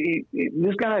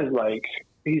this guy is like,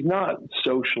 he's not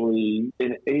socially,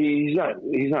 he's not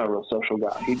a real social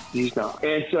guy. He's not.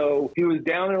 And so he was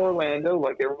down in Orlando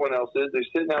like everyone else is. They're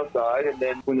sitting outside, and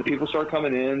then when the people start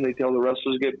coming in, they tell the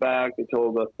wrestlers to get back. They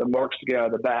tell the marks to get out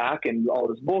of the back and all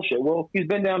this bullshit. Well, he's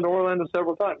been down to Orlando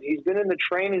several times. He's been in the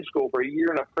training school for a year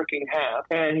and a freaking half,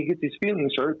 and he gets his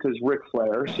feelings hurt because Ric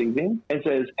Flair sees him and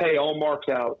says, hey, all marks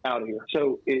out of here.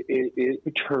 So it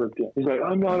perturbed him. He's like,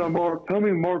 I'm not a mark. How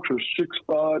many marks are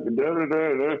 6'5" and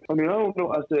da-da-da-da? I mean, I don't know.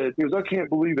 I said, he goes, I can't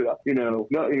believe it.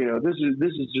 This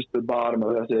is just the bottom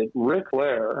of it. I said, Ric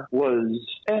Flair was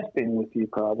effing with you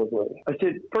probably. I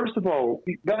said, first of all,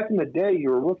 back in the day, you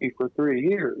were rookie for 3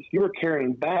 years. You were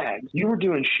carrying bags. You were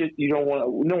doing shit no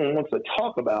one wants to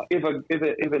talk about. If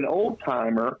an old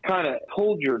timer kind of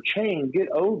pulled your chain, get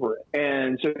over it.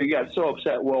 And so he got so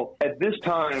upset. Well, at this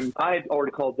time, I had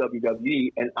already called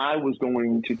WWE, and I was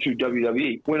going to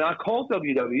WWE. When I called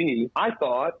WWE, I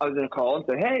thought I was going to call and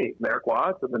say, hey, Erik Watts,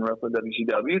 I've been wrestling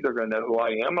WCW. They're going to know who I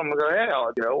am. I'm going to go, hey,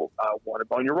 I want it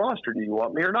on your roster. Do you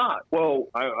want me or not? Well,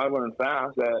 I learned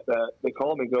fast that they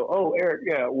called me and go, oh, Erik,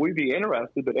 yeah, we'd be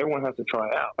interested, but everyone has to try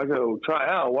out. I go, try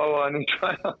out? Why do I need to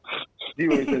try out? Do you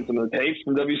want to send some of the tapes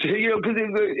from WCW? Because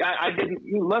I didn't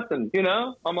listen,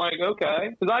 I'm like, okay.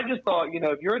 Because I just thought,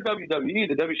 if you're at WWE,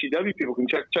 the WCW people can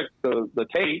check the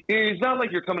tape. It's not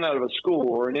like you're coming out of a school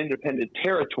or an independent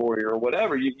territory or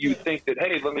whatever. You think that,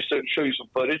 hey, let me show you some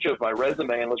footage of my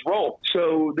resume and let's roll.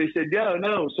 So they said, yeah,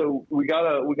 no. So we got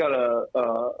a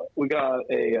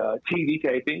TV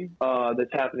taping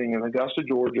that's happening in Augusta,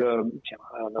 Georgia.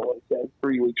 I don't know what it said,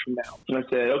 3 weeks from now. And I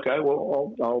said, okay,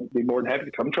 well, I'll be more than happy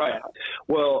to come try out.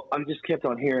 Well, I just kept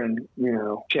on hearing,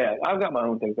 Chad, I've got my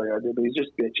own things I got to do, but he's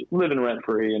just bitching, living rent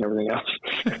free and everything else.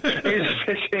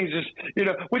 He's just,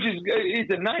 which is,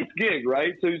 it's a nice gig,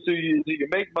 right? So you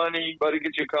make money, buddy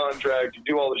gets you a contract, you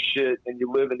do all the shit, and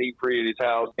you live and eat free at his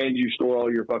house, and you store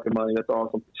all your fucking money. That's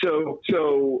awesome.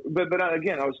 But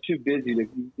again, I was too busy to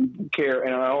care,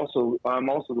 and I'm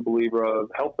also the believer of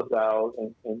help us out,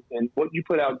 and what you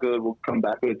put out good will come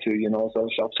back good to you, and all that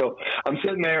stuff. So I'm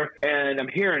sitting there, and I'm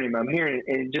hearing him, and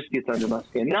it just gets under my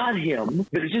skin. Not him,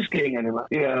 but it's just getting under my,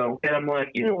 and I'm like,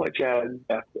 you know what, Chad,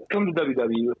 come to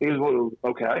WWE. He goes, well,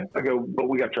 okay. I go, but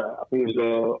we got to try out. He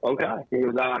goes, okay. He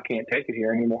goes, I can't take it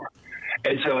here anymore.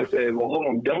 And so I said, well, hold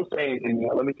on, don't say anything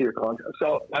yet. Let me see your contract.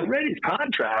 So I read his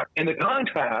contract, and the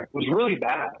contract was really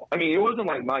bad. I mean, it wasn't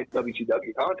like my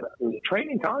WCW contract. It was a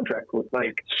training contract with,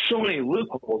 like, so many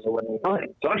loopholes that wasn't fine.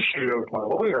 So I shoot it over to my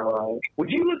lawyer, like, would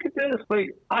you look at this?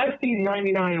 Like, I see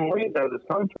 99 ways out of this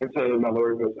contract. And so my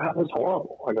lawyer goes, that was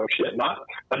horrible. I go, shit, not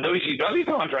a WCW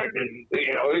contract. And, it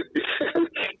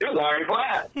was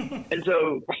ironclad. And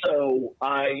so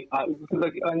I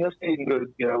stayed in good,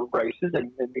 races,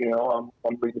 and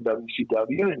I'm reading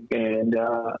WCW, and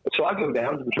so I go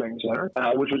down to the training center,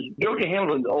 which was Joey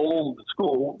Hamilton's old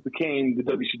school, became the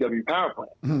WCW power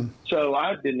plant. Mm-hmm. So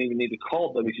I didn't even need to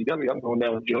call WCW. I'm going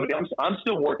down with Joey. I'm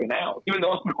still working out, even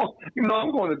though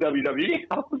I'm going to WWE.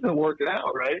 I'm still working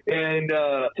out, right? And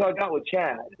so I got with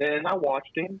Chad, and I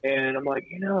watched him, and I'm like,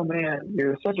 man,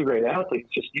 you're such a great athlete.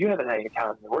 It's just you haven't had any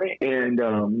time in the ring. And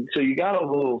so you got all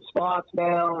the little spots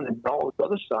down and all this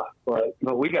other stuff, but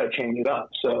we got to change it up.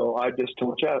 So I just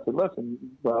told Chad, I said, listen,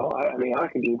 well, I mean, I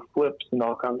can do flips and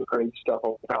all kinds of crazy stuff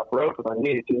on the top rope if I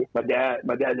needed to. My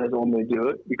dad doesn't want me to do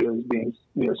it because being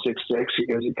 6'6",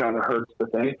 because it kind of hurts the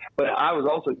thing. But I was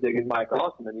also digging Mike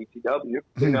Austin at ECW,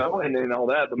 and then all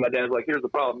that. But my dad's like, here's the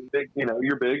problem: big,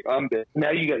 you're big, I'm big.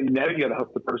 Now you got to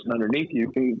hook the person underneath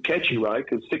you and catch you right,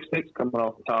 because 6'6" coming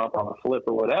off the top on a flip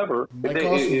or whatever. Mike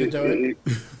Austin could do it.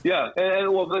 Yeah,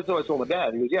 and well, that's what I told my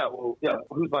dad. He goes,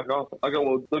 who's Mike Austin? I go,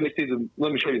 well, let me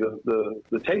show you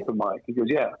the tape of Mike. He goes,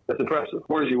 yeah, that's impressive.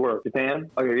 Where does he work? Japan?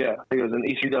 I go, yeah. He goes, in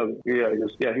ECW. Yeah. He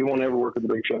goes, yeah, he won't ever work at the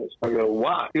big shows. I go,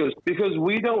 why? He goes, because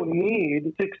we don't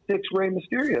need 6'6" Rey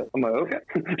Mysterio. I'm like, okay.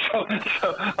 so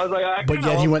I was like, but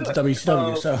yet he went to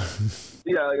WCW, so.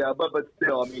 Yeah, but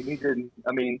still, I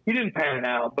mean, he didn't pan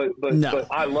out, but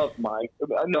I love Mike.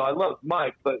 No, I love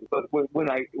Mike, but when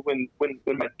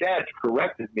my dad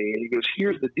corrected me and he goes,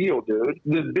 here's the deal, dude.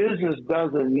 The business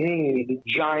doesn't need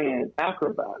giant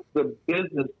acrobats. The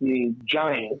business needs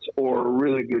giants or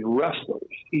really good wrestlers.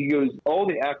 He goes, all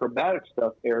the acrobatic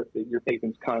stuff, Eric, that you're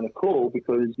taking is kind of cool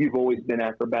because you've always been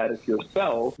acrobatic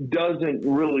yourself, doesn't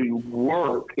really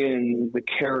work in the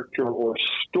character or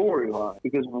storyline,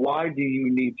 because why do you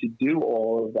need to do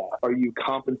all of that? Are you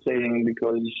compensating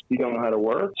because you don't know how to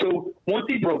work? So once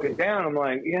he broke it down, I'm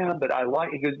like, yeah, but I like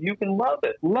it. He goes, you can love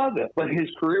it, but his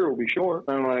career will be short.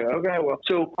 And I'm like, okay, well,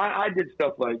 so I did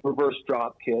stuff like reverse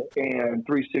drop kick and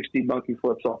 360 monkey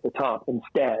flips off the top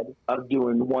instead of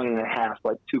doing 1.5,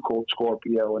 like Too Cold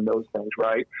Scorpio and those things,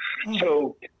 right?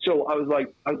 So I was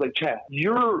like, Chad,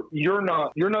 you're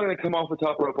not going to come off the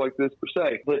top rope like this per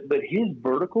se, but his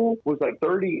vertical was like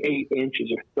 38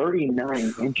 inches or 39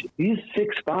 inches. He's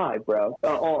 6'5", bro.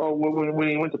 When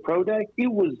he went to Pro Day,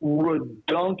 it was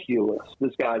redonkulous,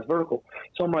 this guy's vertical.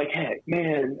 So I'm like, hey,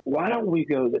 man, why don't we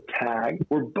go the tag?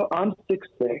 I'm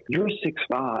 6'6", you're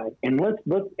 6'5", and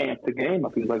let's amp the game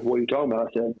up. He's like, what are you talking about?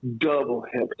 I said, double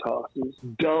hip tosses,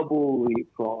 double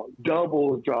leapfrog,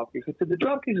 double drop kicks. I said, the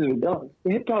drop kicks are done.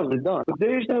 The hip tosses are done. But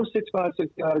there's no 6'5",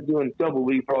 6 guys doing double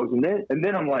leapfrogs. And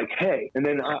then I'm like, hey, and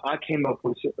then I came up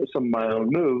with some of my own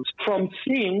moves from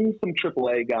seeing some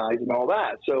AAA guys and all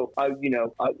that. So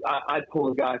I'd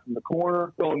pull a guy from the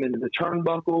corner, throw him into the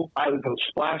turnbuckle. I would go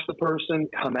splash the person,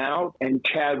 come out, and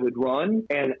Chad would run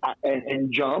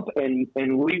and jump and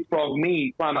leapfrog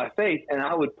me by my face, and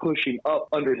I would push him up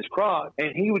under his crotch,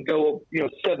 and he would go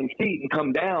 7 feet and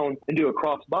come down and do a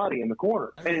cross body in the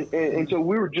corner. And so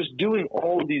we were just doing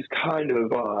all these kind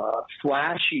of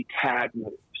flashy tag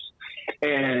moves.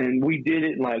 And we did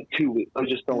it in like 2 weeks. I was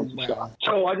just throwing some stuff.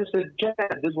 So I just said, Chad,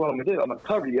 this is what I'm going to do. I'm going to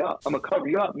cover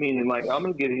you up. Meaning, like, I'm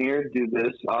going to get here and do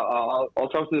this. I'll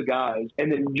talk to the guys.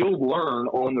 And then you'll learn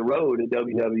on the road at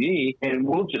WWE, and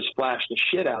we'll just flash the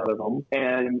shit out of them,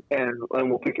 and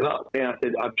we'll pick it up. And I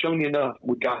said, I've shown you enough.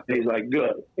 We got these, like,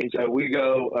 good. And so we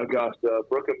go against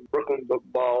Brooklyn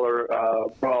Brawler,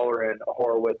 and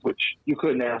Horowitz, which you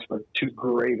couldn't ask for two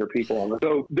greater people on this.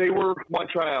 So they were my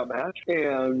tryout match,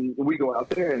 and we go out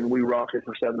there and we rock it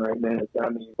for 7 or 8 minutes. I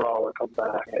mean, Brawler comes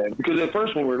back, and because at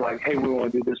first when we were like, hey, we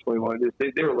want to do this, we want to do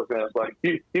this, they were looking at us like,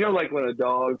 like when a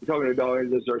dog, you're talking to a dog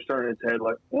and just starts turning its head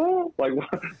like, oh, like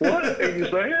what are you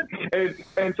saying?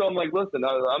 And so I'm like, listen,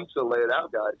 I'm just gonna lay it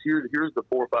out, guys. Here's the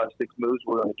 4, 5, 6 moves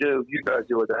we're gonna do. You guys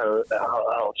do what the hell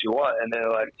else you want. And they're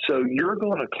like, so you're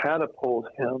gonna catapult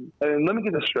him, and let me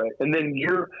get this straight. And then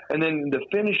the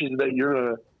finish is that you're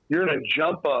gonna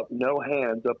jump up, no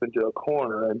hands, up into a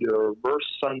corner and do a reverse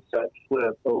sunset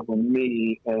flip over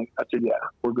me. And I said, yeah,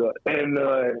 we're good. And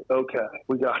okay,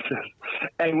 we got this.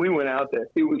 And we went out there.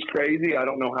 It was crazy. I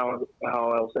don't know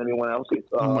how else anyone else gets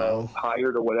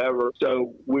hired or whatever.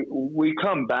 So we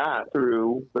come back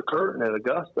through the curtain at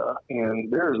Augusta,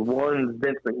 and there's one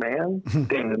Vince McMahon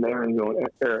standing there and going,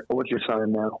 Eric, what's your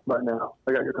sign now? Right now.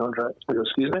 I got your contract. I go,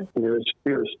 excuse me? He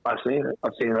goes, I've seen it.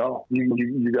 I've seen it all.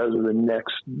 You guys are the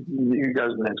next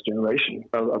generation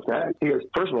of tag. He goes,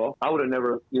 first of all, I would have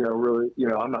never, really,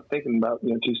 I'm not thinking about,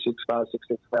 2, 6, 5, 6,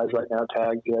 6 guys right now,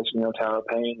 tag, yes, Tower of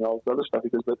Pain and all this other stuff,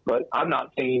 because, but I'm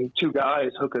not seeing 2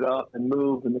 guys hook it up and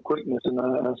move and the quickness. And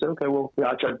I said, okay, well,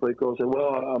 I tried to play cool. I said,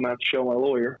 well, I'm going to have to show my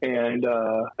lawyer. And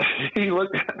he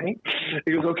looked at me.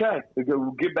 He goes, okay. He goes,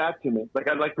 well, get back to me. Like,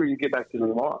 I'd like for you to get back to me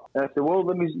tomorrow. And I said, well,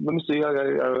 let me see.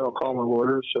 I'll call my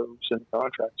lawyer, so send the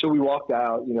contract. So we walked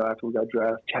out, after we got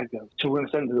drafted. Chad goes, so we're going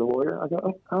to send it to the lawyer? I go,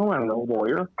 oh, I don't have no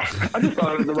lawyer. I just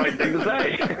thought it was the right thing to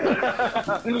say.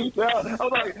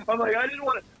 I'm like, I didn't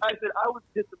want to. I said I was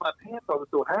pissing my pants. I was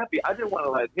so happy. I didn't want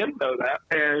to let him know that.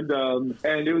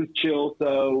 And it was chill.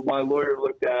 So my lawyer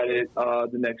looked at it the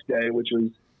next day, which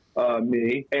was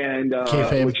me, and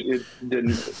Kayfabe. which it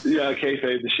didn't. Yeah,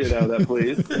 kayfabe the shit out of that,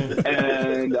 please.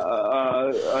 And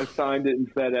I signed it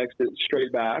and FedExed it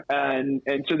straight back, and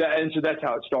so that's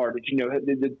how it started. You know,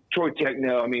 the Troy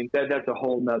Techno. I mean, that's a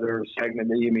whole nother segment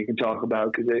that you can talk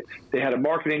about, because they had a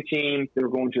marketing team. They were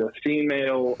going to a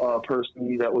female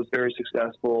person that was very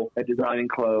successful at designing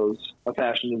clothes, a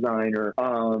fashion designer.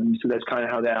 So that's kind of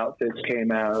how the outfits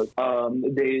came out.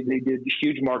 They did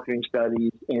huge marketing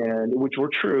studies, and which were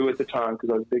true at the time, because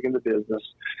I was big in the business,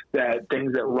 that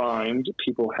things that rhymed,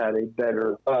 people had a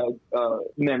better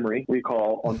memory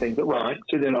recall on things that rhymed.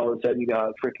 So then all of a sudden you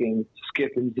got freaking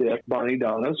Skip and Zip, Bonnie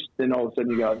Donnas. Then all of a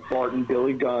sudden you got Bart and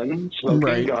Billy Gunn,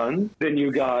 Smoking Gun. Then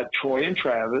you got Troy and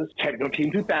Travis, Techno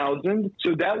Team 2000.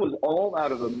 So that was all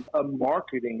out of a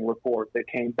marketing report that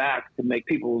came back to make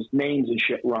people's names and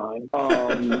shit rhyme.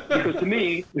 Because to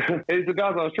me, it's the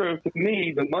God's honest truth, to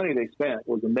me, the money they spent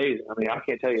was amazing. I mean, I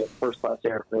can't tell you, first-class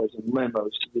airfares and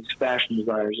limos to these fashion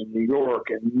designers in New York,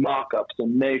 and mock-ups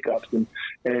and makeups,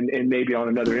 and maybe on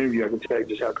another interview I could tell you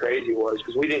just how crazy it was,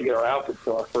 because we didn't get our outfits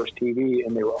till our first TV,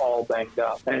 and they were all banged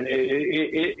up. And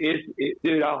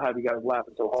dude, I'll have you guys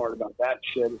laughing so hard about that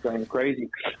shit. It's going crazy.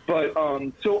 But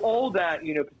so all that,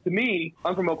 you know, to me,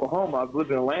 I'm from Oklahoma. I've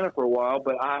lived in Atlanta for a while,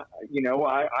 but I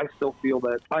still feel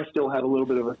that I still have a little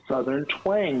bit of a southern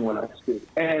twang when I speak.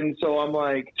 And so I'm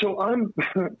like, I'm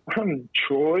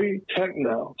Troy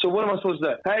Techno. So what am I supposed to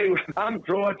say? Hey, I'm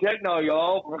Troy Techno,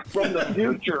 y'all, from the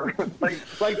future,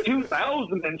 like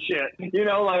 2000 and shit. You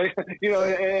know,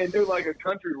 and do like a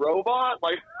country robot,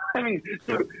 like. I mean,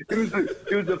 it was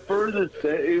the furthest.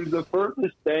 It was the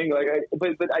furthest thing. Like,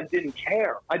 but I didn't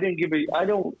care. I didn't give a. I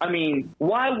don't. I mean,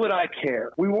 why would I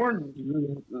care? We weren't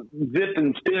Zip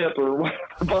and Stip or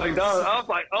whatever like that. I was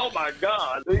like, oh my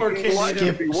god.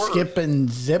 Skip and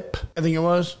Zip, I think it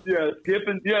was. Yeah, Skip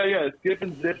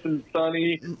and Zip and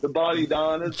Sonny, the Body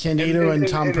Donnas, Candido and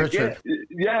Tom Pritchard.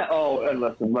 Yeah. Oh, and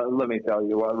listen, let me tell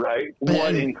you what. Right.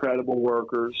 What incredible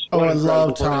workers. Oh, I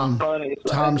love Tom.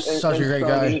 Tom's such a great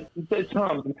guy.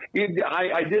 Tom,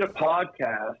 I did a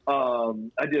podcast.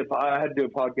 I had to do a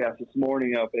podcast this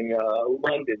morning up in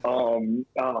London.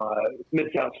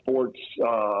 Mid-South Sports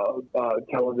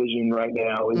television right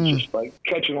now is just like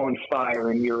catching on fire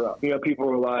in Europe. You know, people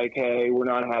are like, "Hey, we're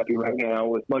not happy right now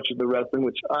with much of the wrestling,"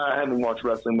 which I haven't watched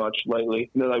wrestling much lately.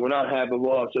 And they're like, "We're not happy with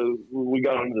law," so we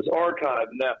got onto this archive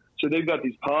and that. So they've got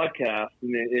these podcasts,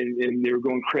 and they were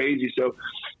going crazy. So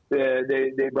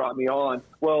they brought me on.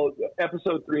 Well,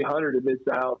 episode 300 of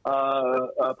Mid-South, Tom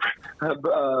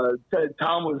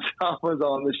was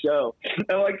on the show. And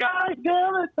I'm like, God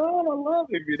damn it, Tom, I love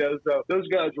him, you know. So those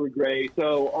guys were great.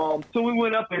 So we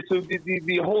went up there. So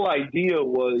the whole idea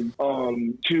was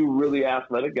two really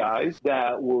athletic guys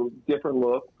that were different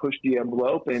look, pushed the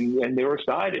envelope, and they were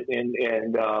excited. And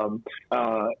it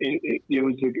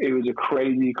was a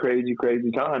crazy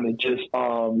time. It just,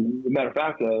 matter of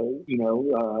fact,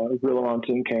 Gorilla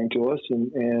Monsoon came to us,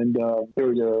 and there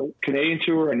was a Canadian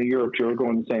tour and a Europe tour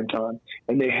going at the same time,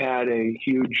 and they had a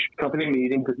huge company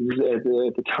meeting, because at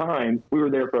the time we were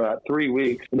there for about 3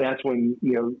 weeks, and that's when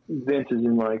Vince is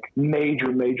in like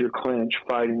major clinch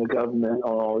fighting the government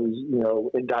on all his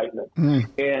indictment,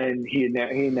 and he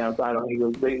announced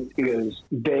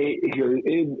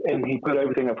and he put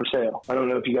everything up for sale. I don't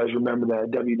know if you guys remember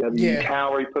that WWE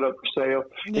Tower he put up for sale,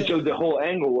 and so the whole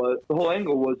angle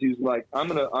was he was like, I'm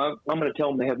gonna tell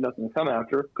them they have nothing to come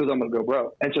after, because I'm gonna go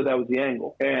broke. And so that was the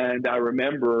angle. And I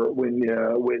remember when we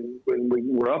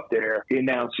were up there, he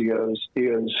announced, he goes,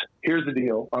 here's the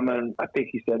deal. I think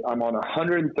he said, I'm on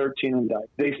 113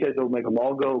 indictments. They said they'll make them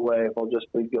all go away if I'll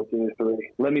just plead guilty to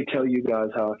 3. Let me tell you guys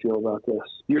how I feel about this.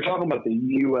 You're talking about the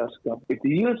U.S. government. If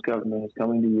the U.S. government is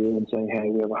coming to you and saying, hey,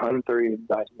 we have 130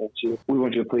 indictments against you, we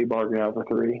want you to plead bargain out for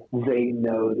 3, they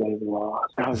know they've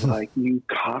lost. I was like, you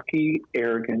cocky,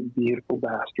 arrogant, beautiful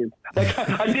bastard. Like,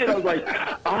 I did. I was like,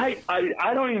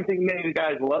 I don't even think many of the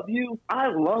guys love you. I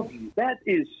love you. That's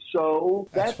so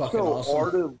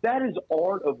awesome. That is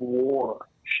art of war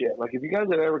shit. Like, if you guys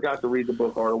have ever got to read the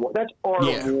book Art of War, that's art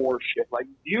of war shit. Like,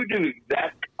 you do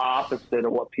exact opposite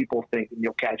of what people think, and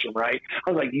you'll catch them, right?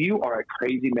 I was like, you are a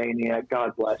crazy maniac.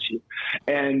 God bless you.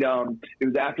 And it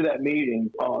was after that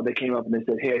meeting, they came up and they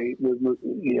said, hey,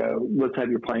 let's have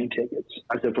your plane tickets.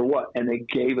 I said, for what? And they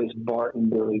gave us Bart and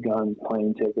Billy Gunn's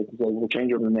plane tickets. They said, we'll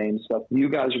change over the name and stuff. You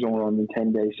guys are going on the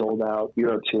 10-day sold-out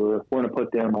Europe tour. We're going to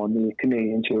put them on the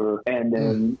Canadian tour. And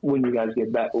then when you guys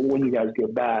get back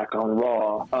on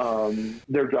Raw,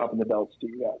 they're dropping the belts to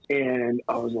you guys. And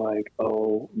I was like,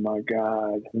 oh my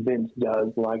God, Vince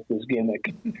does like this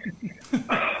gimmick.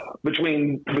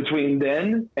 Between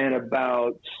then and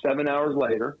about 7 hours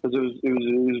later, because it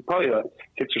was probably like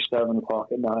 6 or 7 o'clock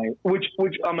at night, which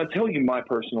I'm going to tell you my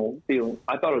personal feeling.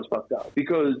 I thought it was fucked up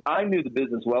because I knew the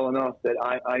business well enough that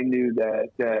I knew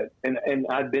that and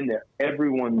I've been there.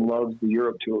 Everyone loves the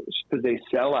Europe tours because they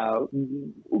sell out.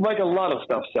 Like a lot of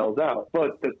stuff sells out,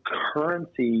 but the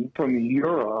currency from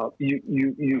Europe,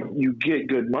 you get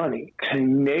good money.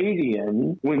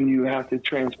 Canadian, when you have to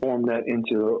transform that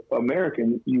into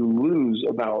American, you lose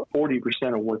about 40%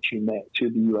 of what you make to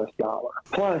the U.S. dollar.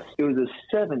 Plus, it was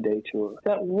a 7-day tour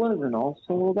that wasn't all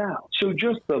sold out. So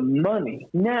just the money.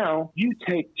 Now you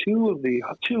take two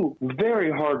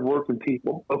very hard-working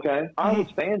people. Okay, I was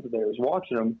fans of theirs,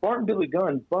 watching them. Bart and Billy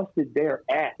Gunn busted their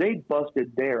ass. They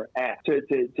busted their ass to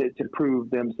prove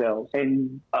themselves.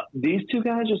 And these two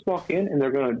guys just walk in and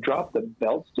they're going to drop the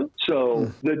belts to.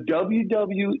 So the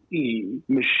WWE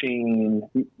machine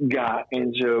got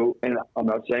into, and I'm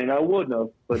not saying I wouldn't have,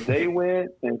 but they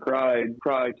went and cried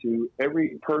to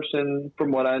every person,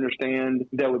 from what I understand,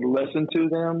 that would listen to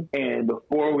them. And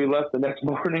before we left the next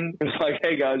morning, it was like,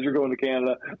 hey guys, you're going to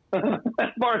Canada.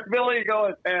 That's Mark Billy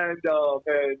going, and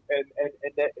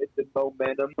that the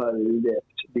momentum lift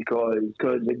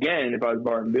because again, if I was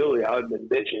Bart and Billy, I would have been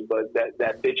bitching, but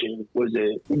that bitching was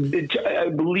I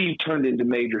believe turned into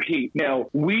major heat. Now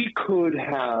we could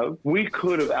have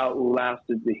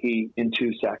outlasted the heat in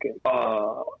 2 seconds.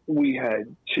 We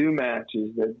had 2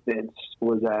 matches that Vince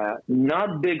was at,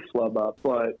 not big flub up,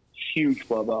 but huge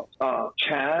flub up.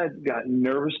 Chad got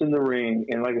nervous in the ring,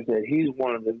 and like I said, he's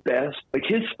one of the best. Like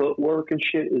his footwork and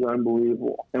shit is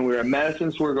unbelievable. And we were at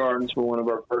Madison Square Gardens for one of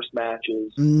our first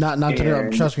matches. Not to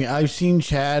interrupt. Trust me, I've seen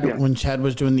Chad when Chad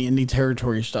was doing the indie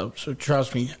territory stuff. So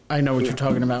trust me, I know what you're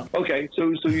talking about. Okay,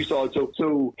 so you saw it.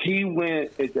 So he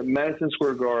went at the Madison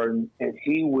Square Garden, and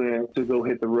he went to go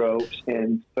hit the ropes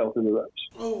and fell through the ropes.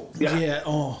 Oh yeah.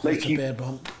 Oh, like that's a bad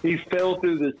bump. He fell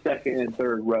through the second and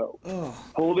third row. Oh.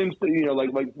 Hold him,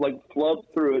 like flubbed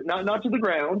through it, not to the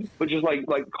ground, but just like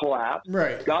collapsed.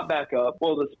 Right. Got back up.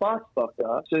 Well, the spot's fucked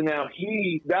up. So now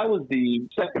that was the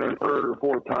second or third or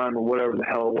fourth time or whatever the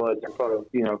hell it was in front of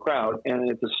crowd, and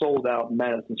it's a sold out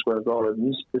Madison Square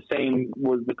Gardens. The same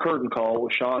was the curtain call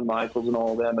with Shawn Michaels and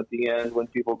all of them at the end when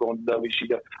people go into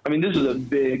WCW. I mean, this is a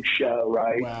big show,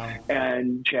 right? Wow.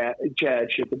 And Chad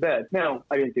shit the bed. Now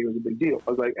I didn't think it was a big deal.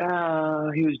 I was like,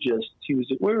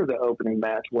 we were the opening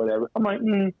match, whatever. I'm like,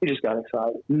 he just got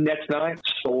excited. Next night,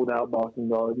 sold out Boston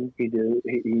Garden. He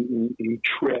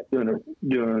tripped doing a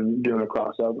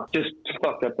crossover. Just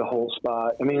fucked up the whole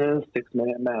spot. I mean, it was a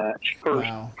 6-minute match.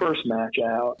 First match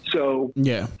out. So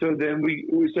yeah. So then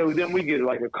we get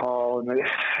like a call, and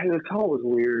the call was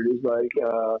weird. It was like,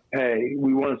 hey,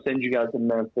 we want to send you guys to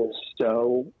Memphis,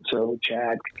 so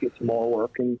Chad could get some more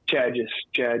work. And Chad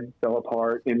fell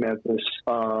apart in Memphis.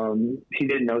 He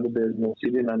didn't know the business. He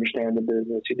didn't understand the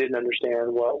business. He didn't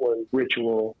understand what was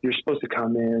ritual. You're supposed to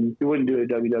come in. You wouldn't do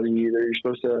it at WWE either. You're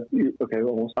supposed to.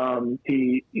 Almost.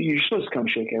 You're supposed to come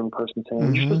shake every person's hand.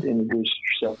 Mm-hmm. You're supposed to introduce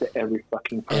yourself to every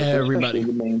fucking person, everybody, especially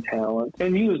the main talent.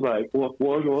 And he was like, "Well,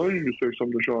 why do I need to say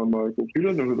something to Shawn Michaels? He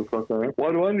doesn't know who the fuck I am.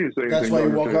 Why do I need to say anything?" That's why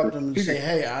you walk up to him and say,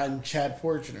 "Hey, I'm Chad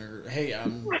Fortune," or "Hey,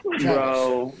 I'm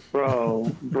Travis."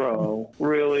 Bro,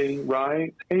 really,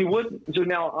 right? And he wouldn't. So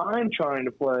now I'm trying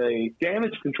to play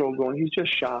damage control, going, he's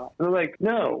just shot. And they're like,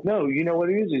 no, you know what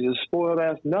he is? He's a spoiled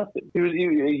ass nothing. He was a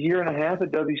year and a half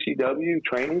at WCW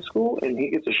training school, and he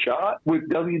gets a shot with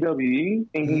WWE,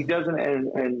 and he doesn't.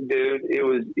 And dude,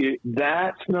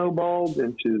 that snowballed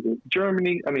into the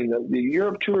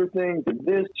Europe tour thing, to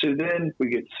this. So then we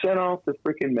get sent off to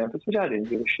freaking Memphis, which I didn't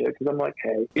give a shit, because I'm like,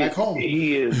 hey, back home.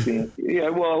 He is being,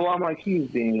 I'm like, he's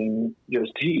being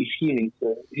just, he needs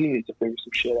to figure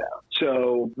some shit out.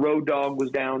 So Road Dogg was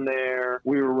down there.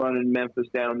 We were running Memphis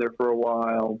down there for a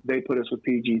while. They put us with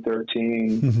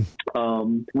PG-13.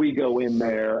 We go in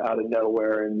there out of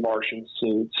nowhere in Martian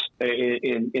suits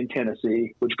in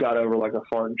Tennessee, which got over like a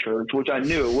fart in church, which I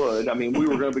knew it would. I mean, we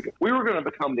were going to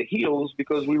become the heels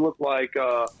because we looked like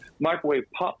microwave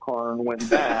popcorn went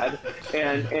bad.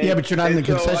 And yeah, but you're not in the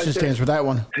concession stands for that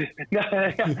one.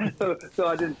 so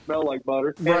I didn't smell like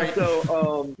butter. Right.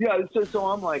 And so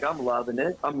I'm like, I'm loving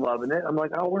it. I'm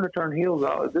like, oh, we're going to turn heels.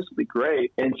 Oh, this will be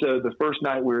great. And so the first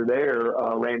night we were there,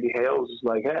 Randy Hales is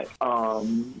like, hey,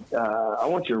 I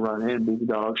want you to run in and beat the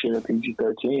dog shit at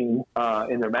PG-13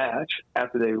 in their match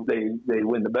after they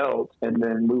win the belt, and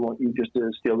then we want you just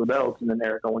to steal the belts, and then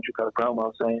Eric, I want you to cut a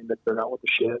promo saying that they're not with the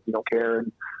shit, you don't care,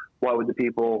 and why would the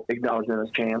people acknowledge them as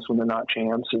champs when they're not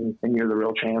champs, and you're the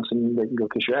real champs, and they can go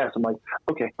kiss your ass? I'm like,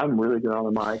 okay, I'm really good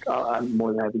on the mic. I'm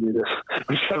more than happy to do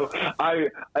this. So I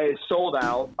sold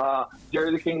out.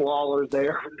 Jerry the King Lawler's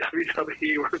there.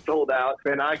 WWE were sold out,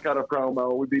 and I cut a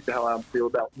promo. We beat the hell out of the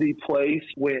field. The place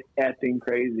went effing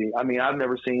crazy. I mean, I've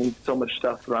never seen so much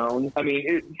stuff thrown. I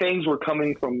mean, things were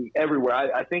coming from everywhere.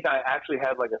 I think I actually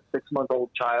had like a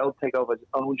 6-month-old child take off his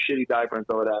own shitty diaper and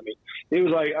throw it at me. He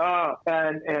was like,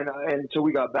 and so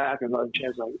we got back, and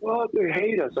Chad's like, well, they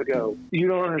hate us. I go, you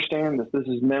don't understand this. This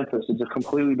is Memphis. It's a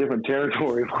completely different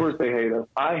territory. Of course they hate us.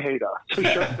 I hate us. So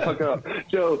shut the fuck up.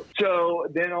 So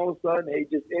then all of a sudden,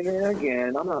 and then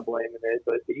again, I'm not blaming it,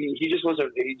 but he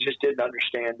just didn't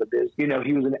understand the business. You know,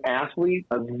 he was an athlete,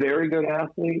 a very good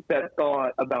athlete that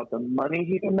thought about the money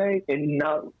he could make, and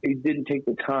he didn't take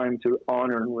the time to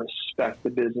honor and respect the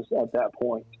business at that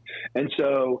point. And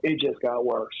so it just got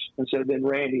worse. And so then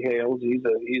Randy Hales, he's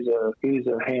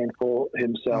a handful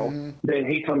himself. Mm-hmm. Then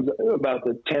he comes about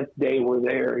the 10th day we're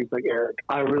there. He's like, Erik,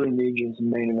 I really need you in some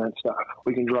main event stuff.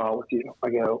 We can draw with you. I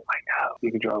go, I know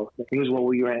you can draw with me. He goes, well,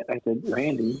 will you? I said,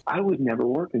 Randy, I would never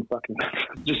work in fucking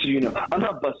just so you know. I'm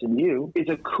not busting you. It's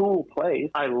a cool place.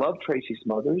 I love Tracy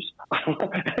Smothers. I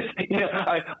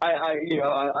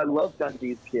love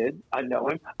Dundee's kid. I know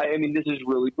him. I mean, this is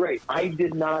really great. I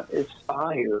did not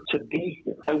aspire to be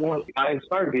here. I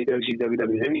aspire to be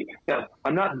WWE. Now,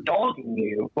 I'm not dogging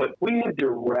you, but we had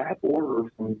direct order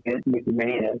from Vince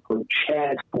McMahon for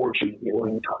Chad's fortune at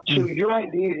one time. So your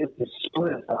idea is to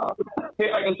split us up.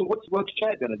 Hey, I go, so what's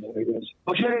Chad going to do? He goes,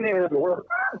 well, Chad ain't going to work.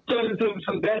 So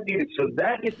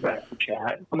that gets back to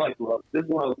Chad. I'm like, look, this is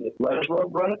what I'll do. Let us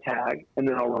run a tag, and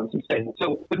then I'll run some statements.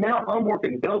 So, but now I'm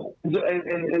working double.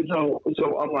 And so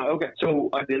I'm like, okay. So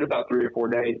I did about 3 or 4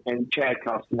 days, and Chad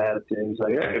comes to attitude. He's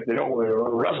like, hey, if they don't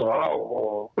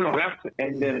wrestle, we don't have to.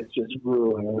 And then it's just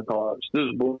ruining the cause. This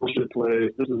is bullshit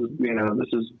place. This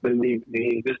is beneath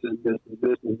me. This is this.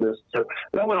 So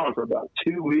that went on for about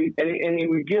 2 weeks, and he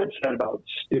would get upset about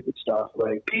stupid stuff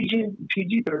like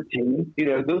PG-13. You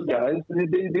know, those guys,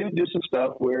 they would do some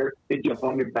stuff where they jump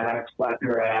on your back, slap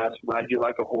your ass, ride you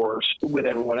like a horse with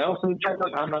everyone else, and Chad's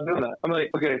like, I'm not doing that. I'm like,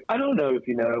 okay, I don't know if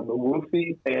you know, but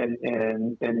Wolfie and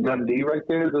Dundee right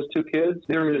there, those two kids,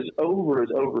 they're as over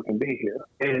can be here.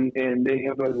 And they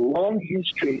have a long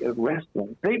history of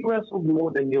wrestling. They've wrestled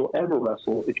more than you'll ever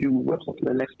wrestle if you wrestle for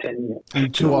the next 10 years.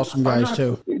 And two awesome guys,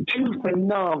 too. Two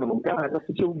phenomenal guys. I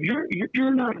said, so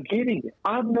you're not getting it.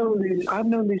 I've known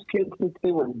these kids since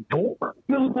they were born.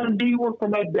 Bill Dundee worked for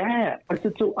my dad. I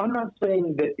said, so I'm not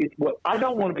saying that it's what I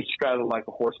don't want to be straddled like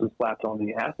a horse and slapped on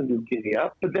the ass and do giddy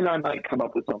up, but then I might come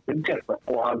up with something different,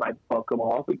 or I might buck them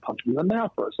off and punch them in the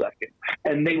mouth for a second,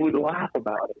 and they would laugh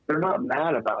about it. They're not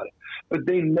mad about it, but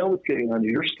they know it's getting under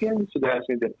your skin, so they're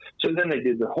asking them. So then they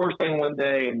did the horse thing one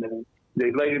day, and then they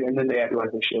laid him, and then they acted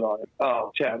like they shit on him.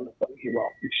 Oh, Chad, he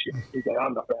lost his shit. He's like,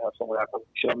 I'm not going to have someone act like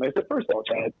shit on me. I said, first of all,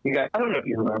 Chad, I don't know if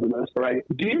you remember this, right?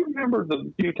 Do you remember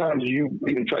the few times you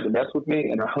even tried to mess with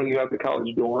me and I hung you out the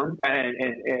college dorm and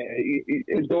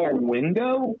dorm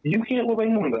window? You can't live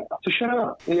anyone that. So shut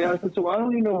up. Yeah, I said, so I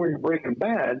don't even know where you're breaking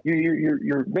bad.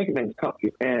 You're making things tough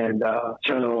here. And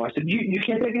so I said, you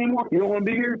can't take it anymore? You don't want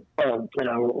to be here? And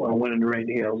I went into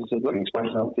Randy Hales and said, let me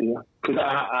explain something to you. Because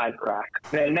I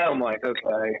cracked. And now I'm like,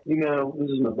 okay, this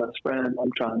is my best friend.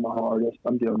 I'm trying my hardest.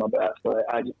 I'm doing my best, but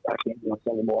I can't do this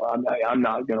anymore. I'm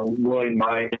not going to ruin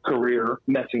my career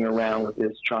messing around with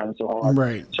this, trying so hard.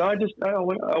 Right. So I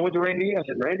went to Randy. I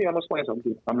said, Randy, I'm going to explain something to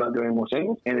you. I'm not doing any more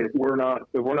singles. And if we're not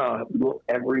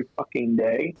every fucking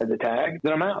day as a tag,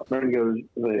 then I'm out. Randy goes,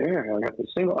 I got the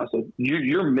single. I said,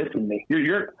 you're missing me.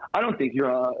 I don't think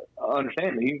you're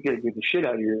understanding me. You get the shit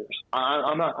out of your ears.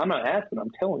 I'm not asking. I'm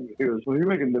telling you. He goes, well, you're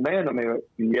making a demand on me. Like,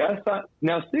 yes.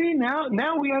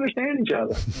 Now we understand each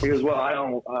other. He goes, well, I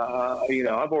don't,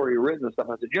 I've already written this stuff.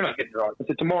 I said, you're not getting drawn. I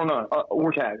said, tomorrow night,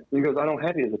 we're tagged. He goes, I don't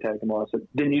have you as a tag tomorrow. I said,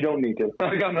 then you don't need to.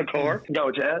 I got in the car, got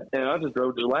with Chad, and I just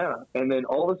drove to Atlanta. And then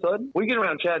all of a sudden, we get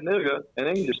around Chattanooga, and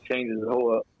then he just changes the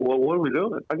whole, well, what are we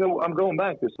doing? I go, I'm going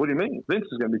back. What do you mean? Vince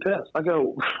is going to be pissed. I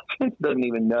go, Vince doesn't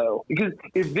even know. Because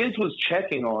if Vince was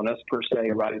checking on us, per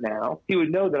se, right now, he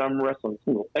would know that I'm wrestling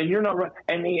single. And you're not right.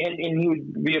 And he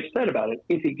would be upset about it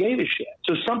if he gave a shit.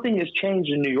 So something has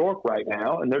changed in New York right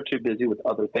now, and they're too busy with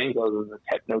other things other than the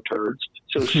techno turds.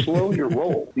 So slow your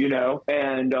roll, you know?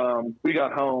 And we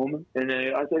got home, and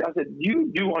then I said,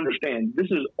 you do understand, this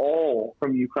is all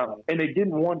from Ukraine, and they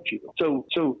didn't want you. So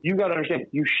you got to understand,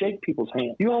 you shake people's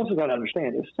hands. You also got to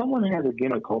understand, if someone has a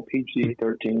gimmick called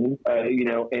PG-13, you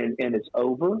know, and it's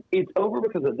over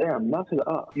because of them, not because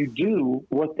of us. You do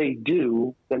what they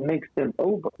do that makes them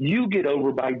over. You get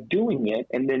over by doing it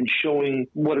and then showing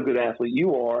what a good athlete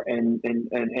you are, and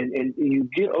you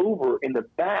get over in the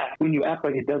back when you act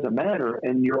like it doesn't matter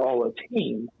and you're all a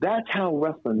team. That's how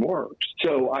wrestling works.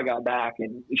 So I got back,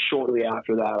 and shortly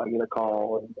after that, I get a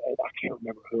call, and I can't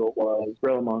remember who it was,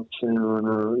 Bella Monsoon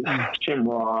or Jim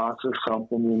Ross or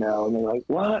something, you know, and they're like,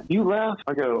 "What? You left?"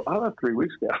 I go, "I left 3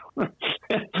 weeks ago."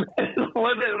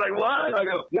 They're like, "What?" I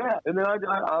go, "Yeah." And then I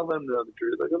let them know the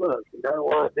truth. Like, look, you know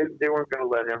what? They weren't going to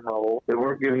let him roll. They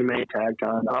weren't giving him any tag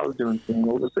time. I was doing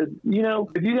singles. I said, you know,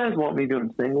 if you guys want me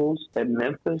doing singles at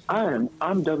Memphis, I'm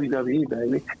WWE,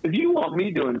 baby. If you want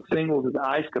me doing singles at the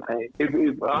Ice Capade,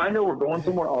 if I know we're going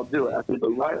somewhere, I'll do it. I said,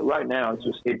 but right now, it's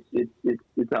just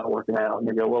it's not working out. And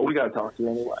they go, well, we got to talk to you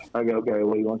anyway. I go, okay,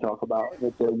 what do you want to talk about?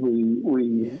 And they said,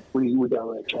 we got to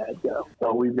let Chad go.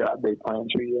 So we've got big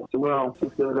plans for you. So, well, I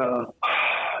said,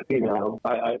 you know,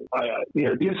 I you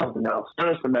know, do something else.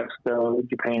 Send us to Mexico,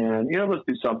 Japan. You know, let's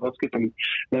do something. Let's get them.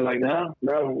 They're like, no,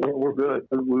 we're good.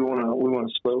 We want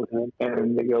to split with him.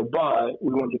 And they go, but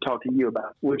we want to talk to you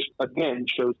about it, which again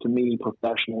shows to me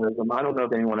professionalism. I don't know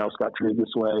if anyone else got treated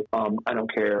this way. I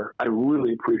don't care. I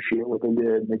really appreciate what they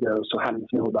did. And they go, so how do you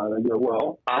feel about it? I go,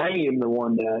 well, I am the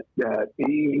one that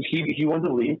he wanted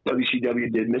to leave.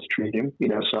 WCW did mistreat him. You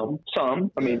know,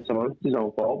 some. I mean, some of it's his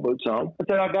own fault, but some. I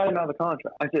said, I got him out of the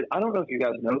contract. I said, I don't know if you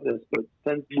guys know this, but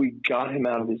since we got him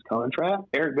out of his contract,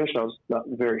 Eric Bischoff's not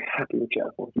very happy with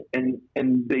Chad Fortune.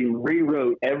 And they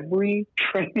rewrote every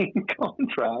training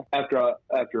contract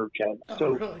after Chad.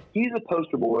 So really? He's a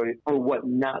poster boy for what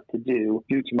not to do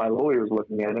due to my lawyers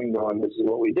looking at him and going, this is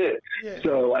what we did. Yeah.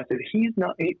 So I said, he's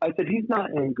not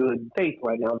in good faith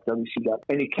right now at WCW.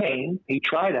 And he came, he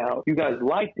tried out, you guys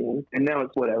liked him, and now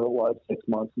it's whatever it was, 6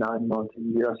 months, 9 months, a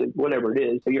year. I said, whatever it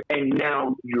is. And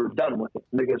now you're done with it.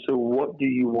 And they go, so what do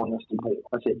you want us to do?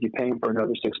 I said, you pay him for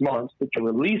another 6 months, but you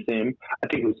release him. I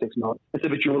think it was 6 months. I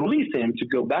said, but you release him to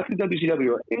go back to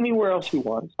WCW or anywhere else he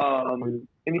wants.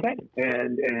 And he paid him.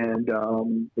 And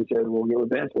they said, we'll get with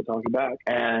Vince, we'll talk you back.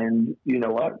 And you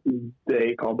know what?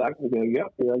 They called back and they go, yeah,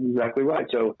 that's exactly right.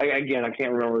 So again, I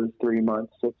can't remember, it was 3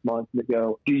 months, 6 months. And they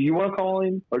go, do you want to call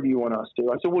him or do you want us to?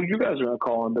 I said, well, you guys are going to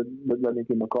call him, but let me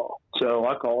give him a call. So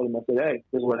I called him. I said, hey,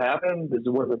 this is what happened. This is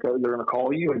what they're going to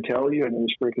call you and tell you. And he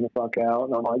was freaking the fuck out.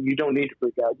 And I'm like, you don't need to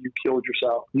freak out. You killed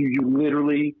yourself. You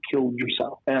literally killed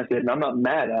yourself. And I said, and I'm not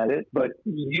mad at it, but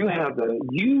you have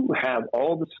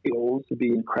all the skills to be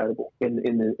incredible in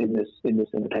this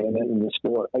entertainment, in this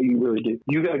sport. You really do.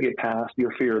 You got to get past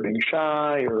your fear of being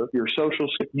shy or your social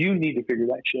skills. You need to figure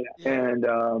that shit out. And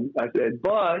I said,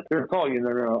 but they're going to call you and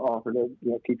they're going to offer to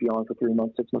keep you on for 3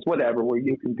 months, 6 months, whatever, where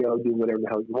you can go do whatever the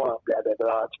hell you want.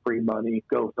 It's free money.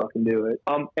 Go fucking do it.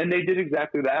 And they did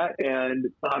exactly that. And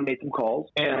I made some calls,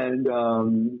 and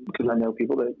because I know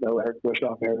people that know Eric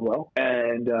Bischoff very well,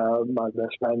 and my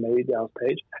best friend maybe Dallas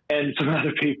Page, and some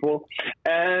other people,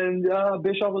 and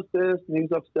Bischoff was pissed, and he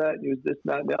was upset, and he was this,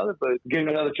 that, and the other, but gave him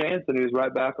another chance, and he was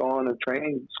right back on a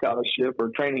training scholarship,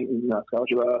 or not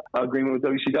scholarship, agreement with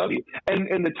WCW.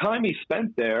 And the time he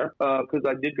spent there, because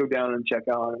I did go down and check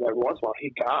out on him every once in a while,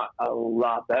 he got a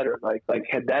lot better. Like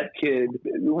had that kid,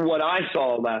 what I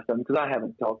saw last time, because I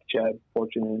haven't talked to Chad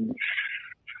Fortune in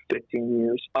 15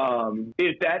 years.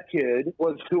 If that kid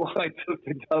was who I took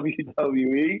to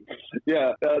WWE,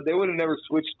 they would have never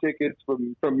switched tickets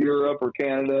from Europe or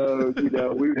Canada. You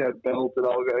know, we would have belts and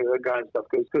all that kind of stuff.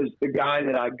 Because the guy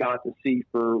that I got to see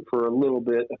for a little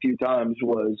bit, a few times,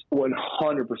 was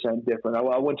 100% different.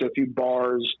 I went to a few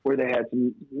bars where they had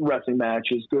some wrestling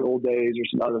matches, good old days, or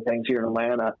some other things here in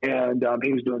Atlanta, and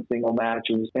he was doing single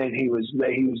matches, and he was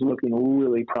looking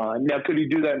really prime. Now, could he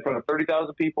do that in front of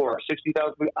 30,000 people or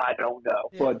 60,000 people? I don't know,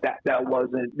 but that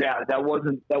wasn't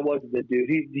the dude.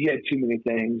 He had too many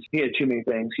things. He had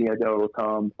to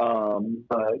overcome.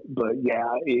 But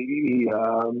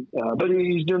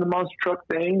he's doing the monster truck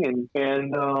thing,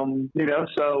 and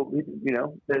so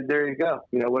there you go.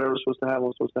 Whatever's supposed to happen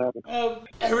was supposed to happen.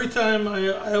 Every time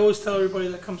I always tell everybody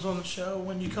that comes on the show,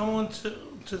 when you come on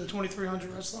to the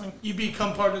 2300 Wrestling, you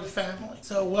become part of the family.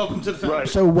 So welcome to the family. Right.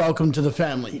 So welcome to the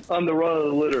family. I'm the run of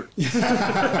the litter.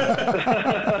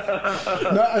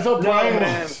 No, I thought Brian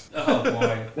man. was. Oh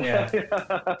boy, yeah.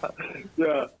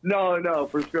 Yeah, no,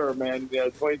 for sure, man. Yeah,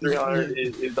 2300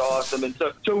 is awesome, and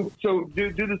so do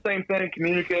the same thing.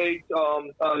 Communicate.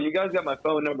 You guys got my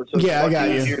phone number, so Yeah, I got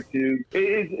you.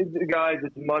 Guys,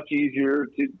 it's much easier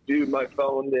to do my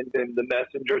phone than the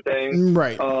messenger thing.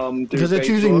 Right. Through Because it's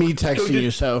usually Facebook. me texting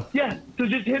you, so. Yeah, so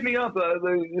just hit me up.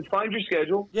 Find your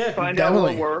schedule. Yeah, find out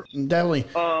what works. Definitely.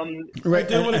 I Right.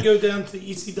 do want to go down to the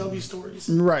ECW stories.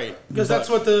 Right. Because that's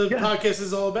what the podcast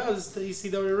is all about, is the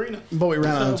ECW arena. But we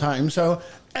ran out of time, so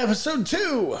episode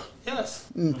 2. Yes,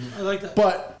 I like that.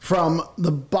 But from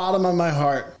the bottom of my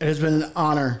heart, it has been an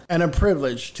honor and a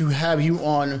privilege to have you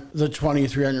on the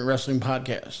 2300 Wrestling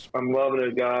Podcast. I'm loving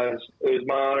it, guys. It was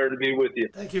my honor to be with you.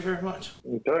 Thank you very much.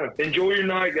 Okay. Enjoy your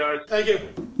night, guys. Thank you.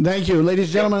 Thank you, ladies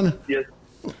and gentlemen. Yes.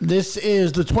 This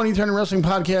is the 2300 Wrestling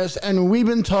Podcast, and we've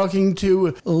been talking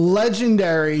to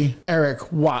legendary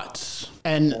Erik Watts.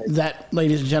 And that,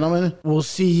 ladies and gentlemen, we'll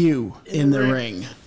see you in the ring.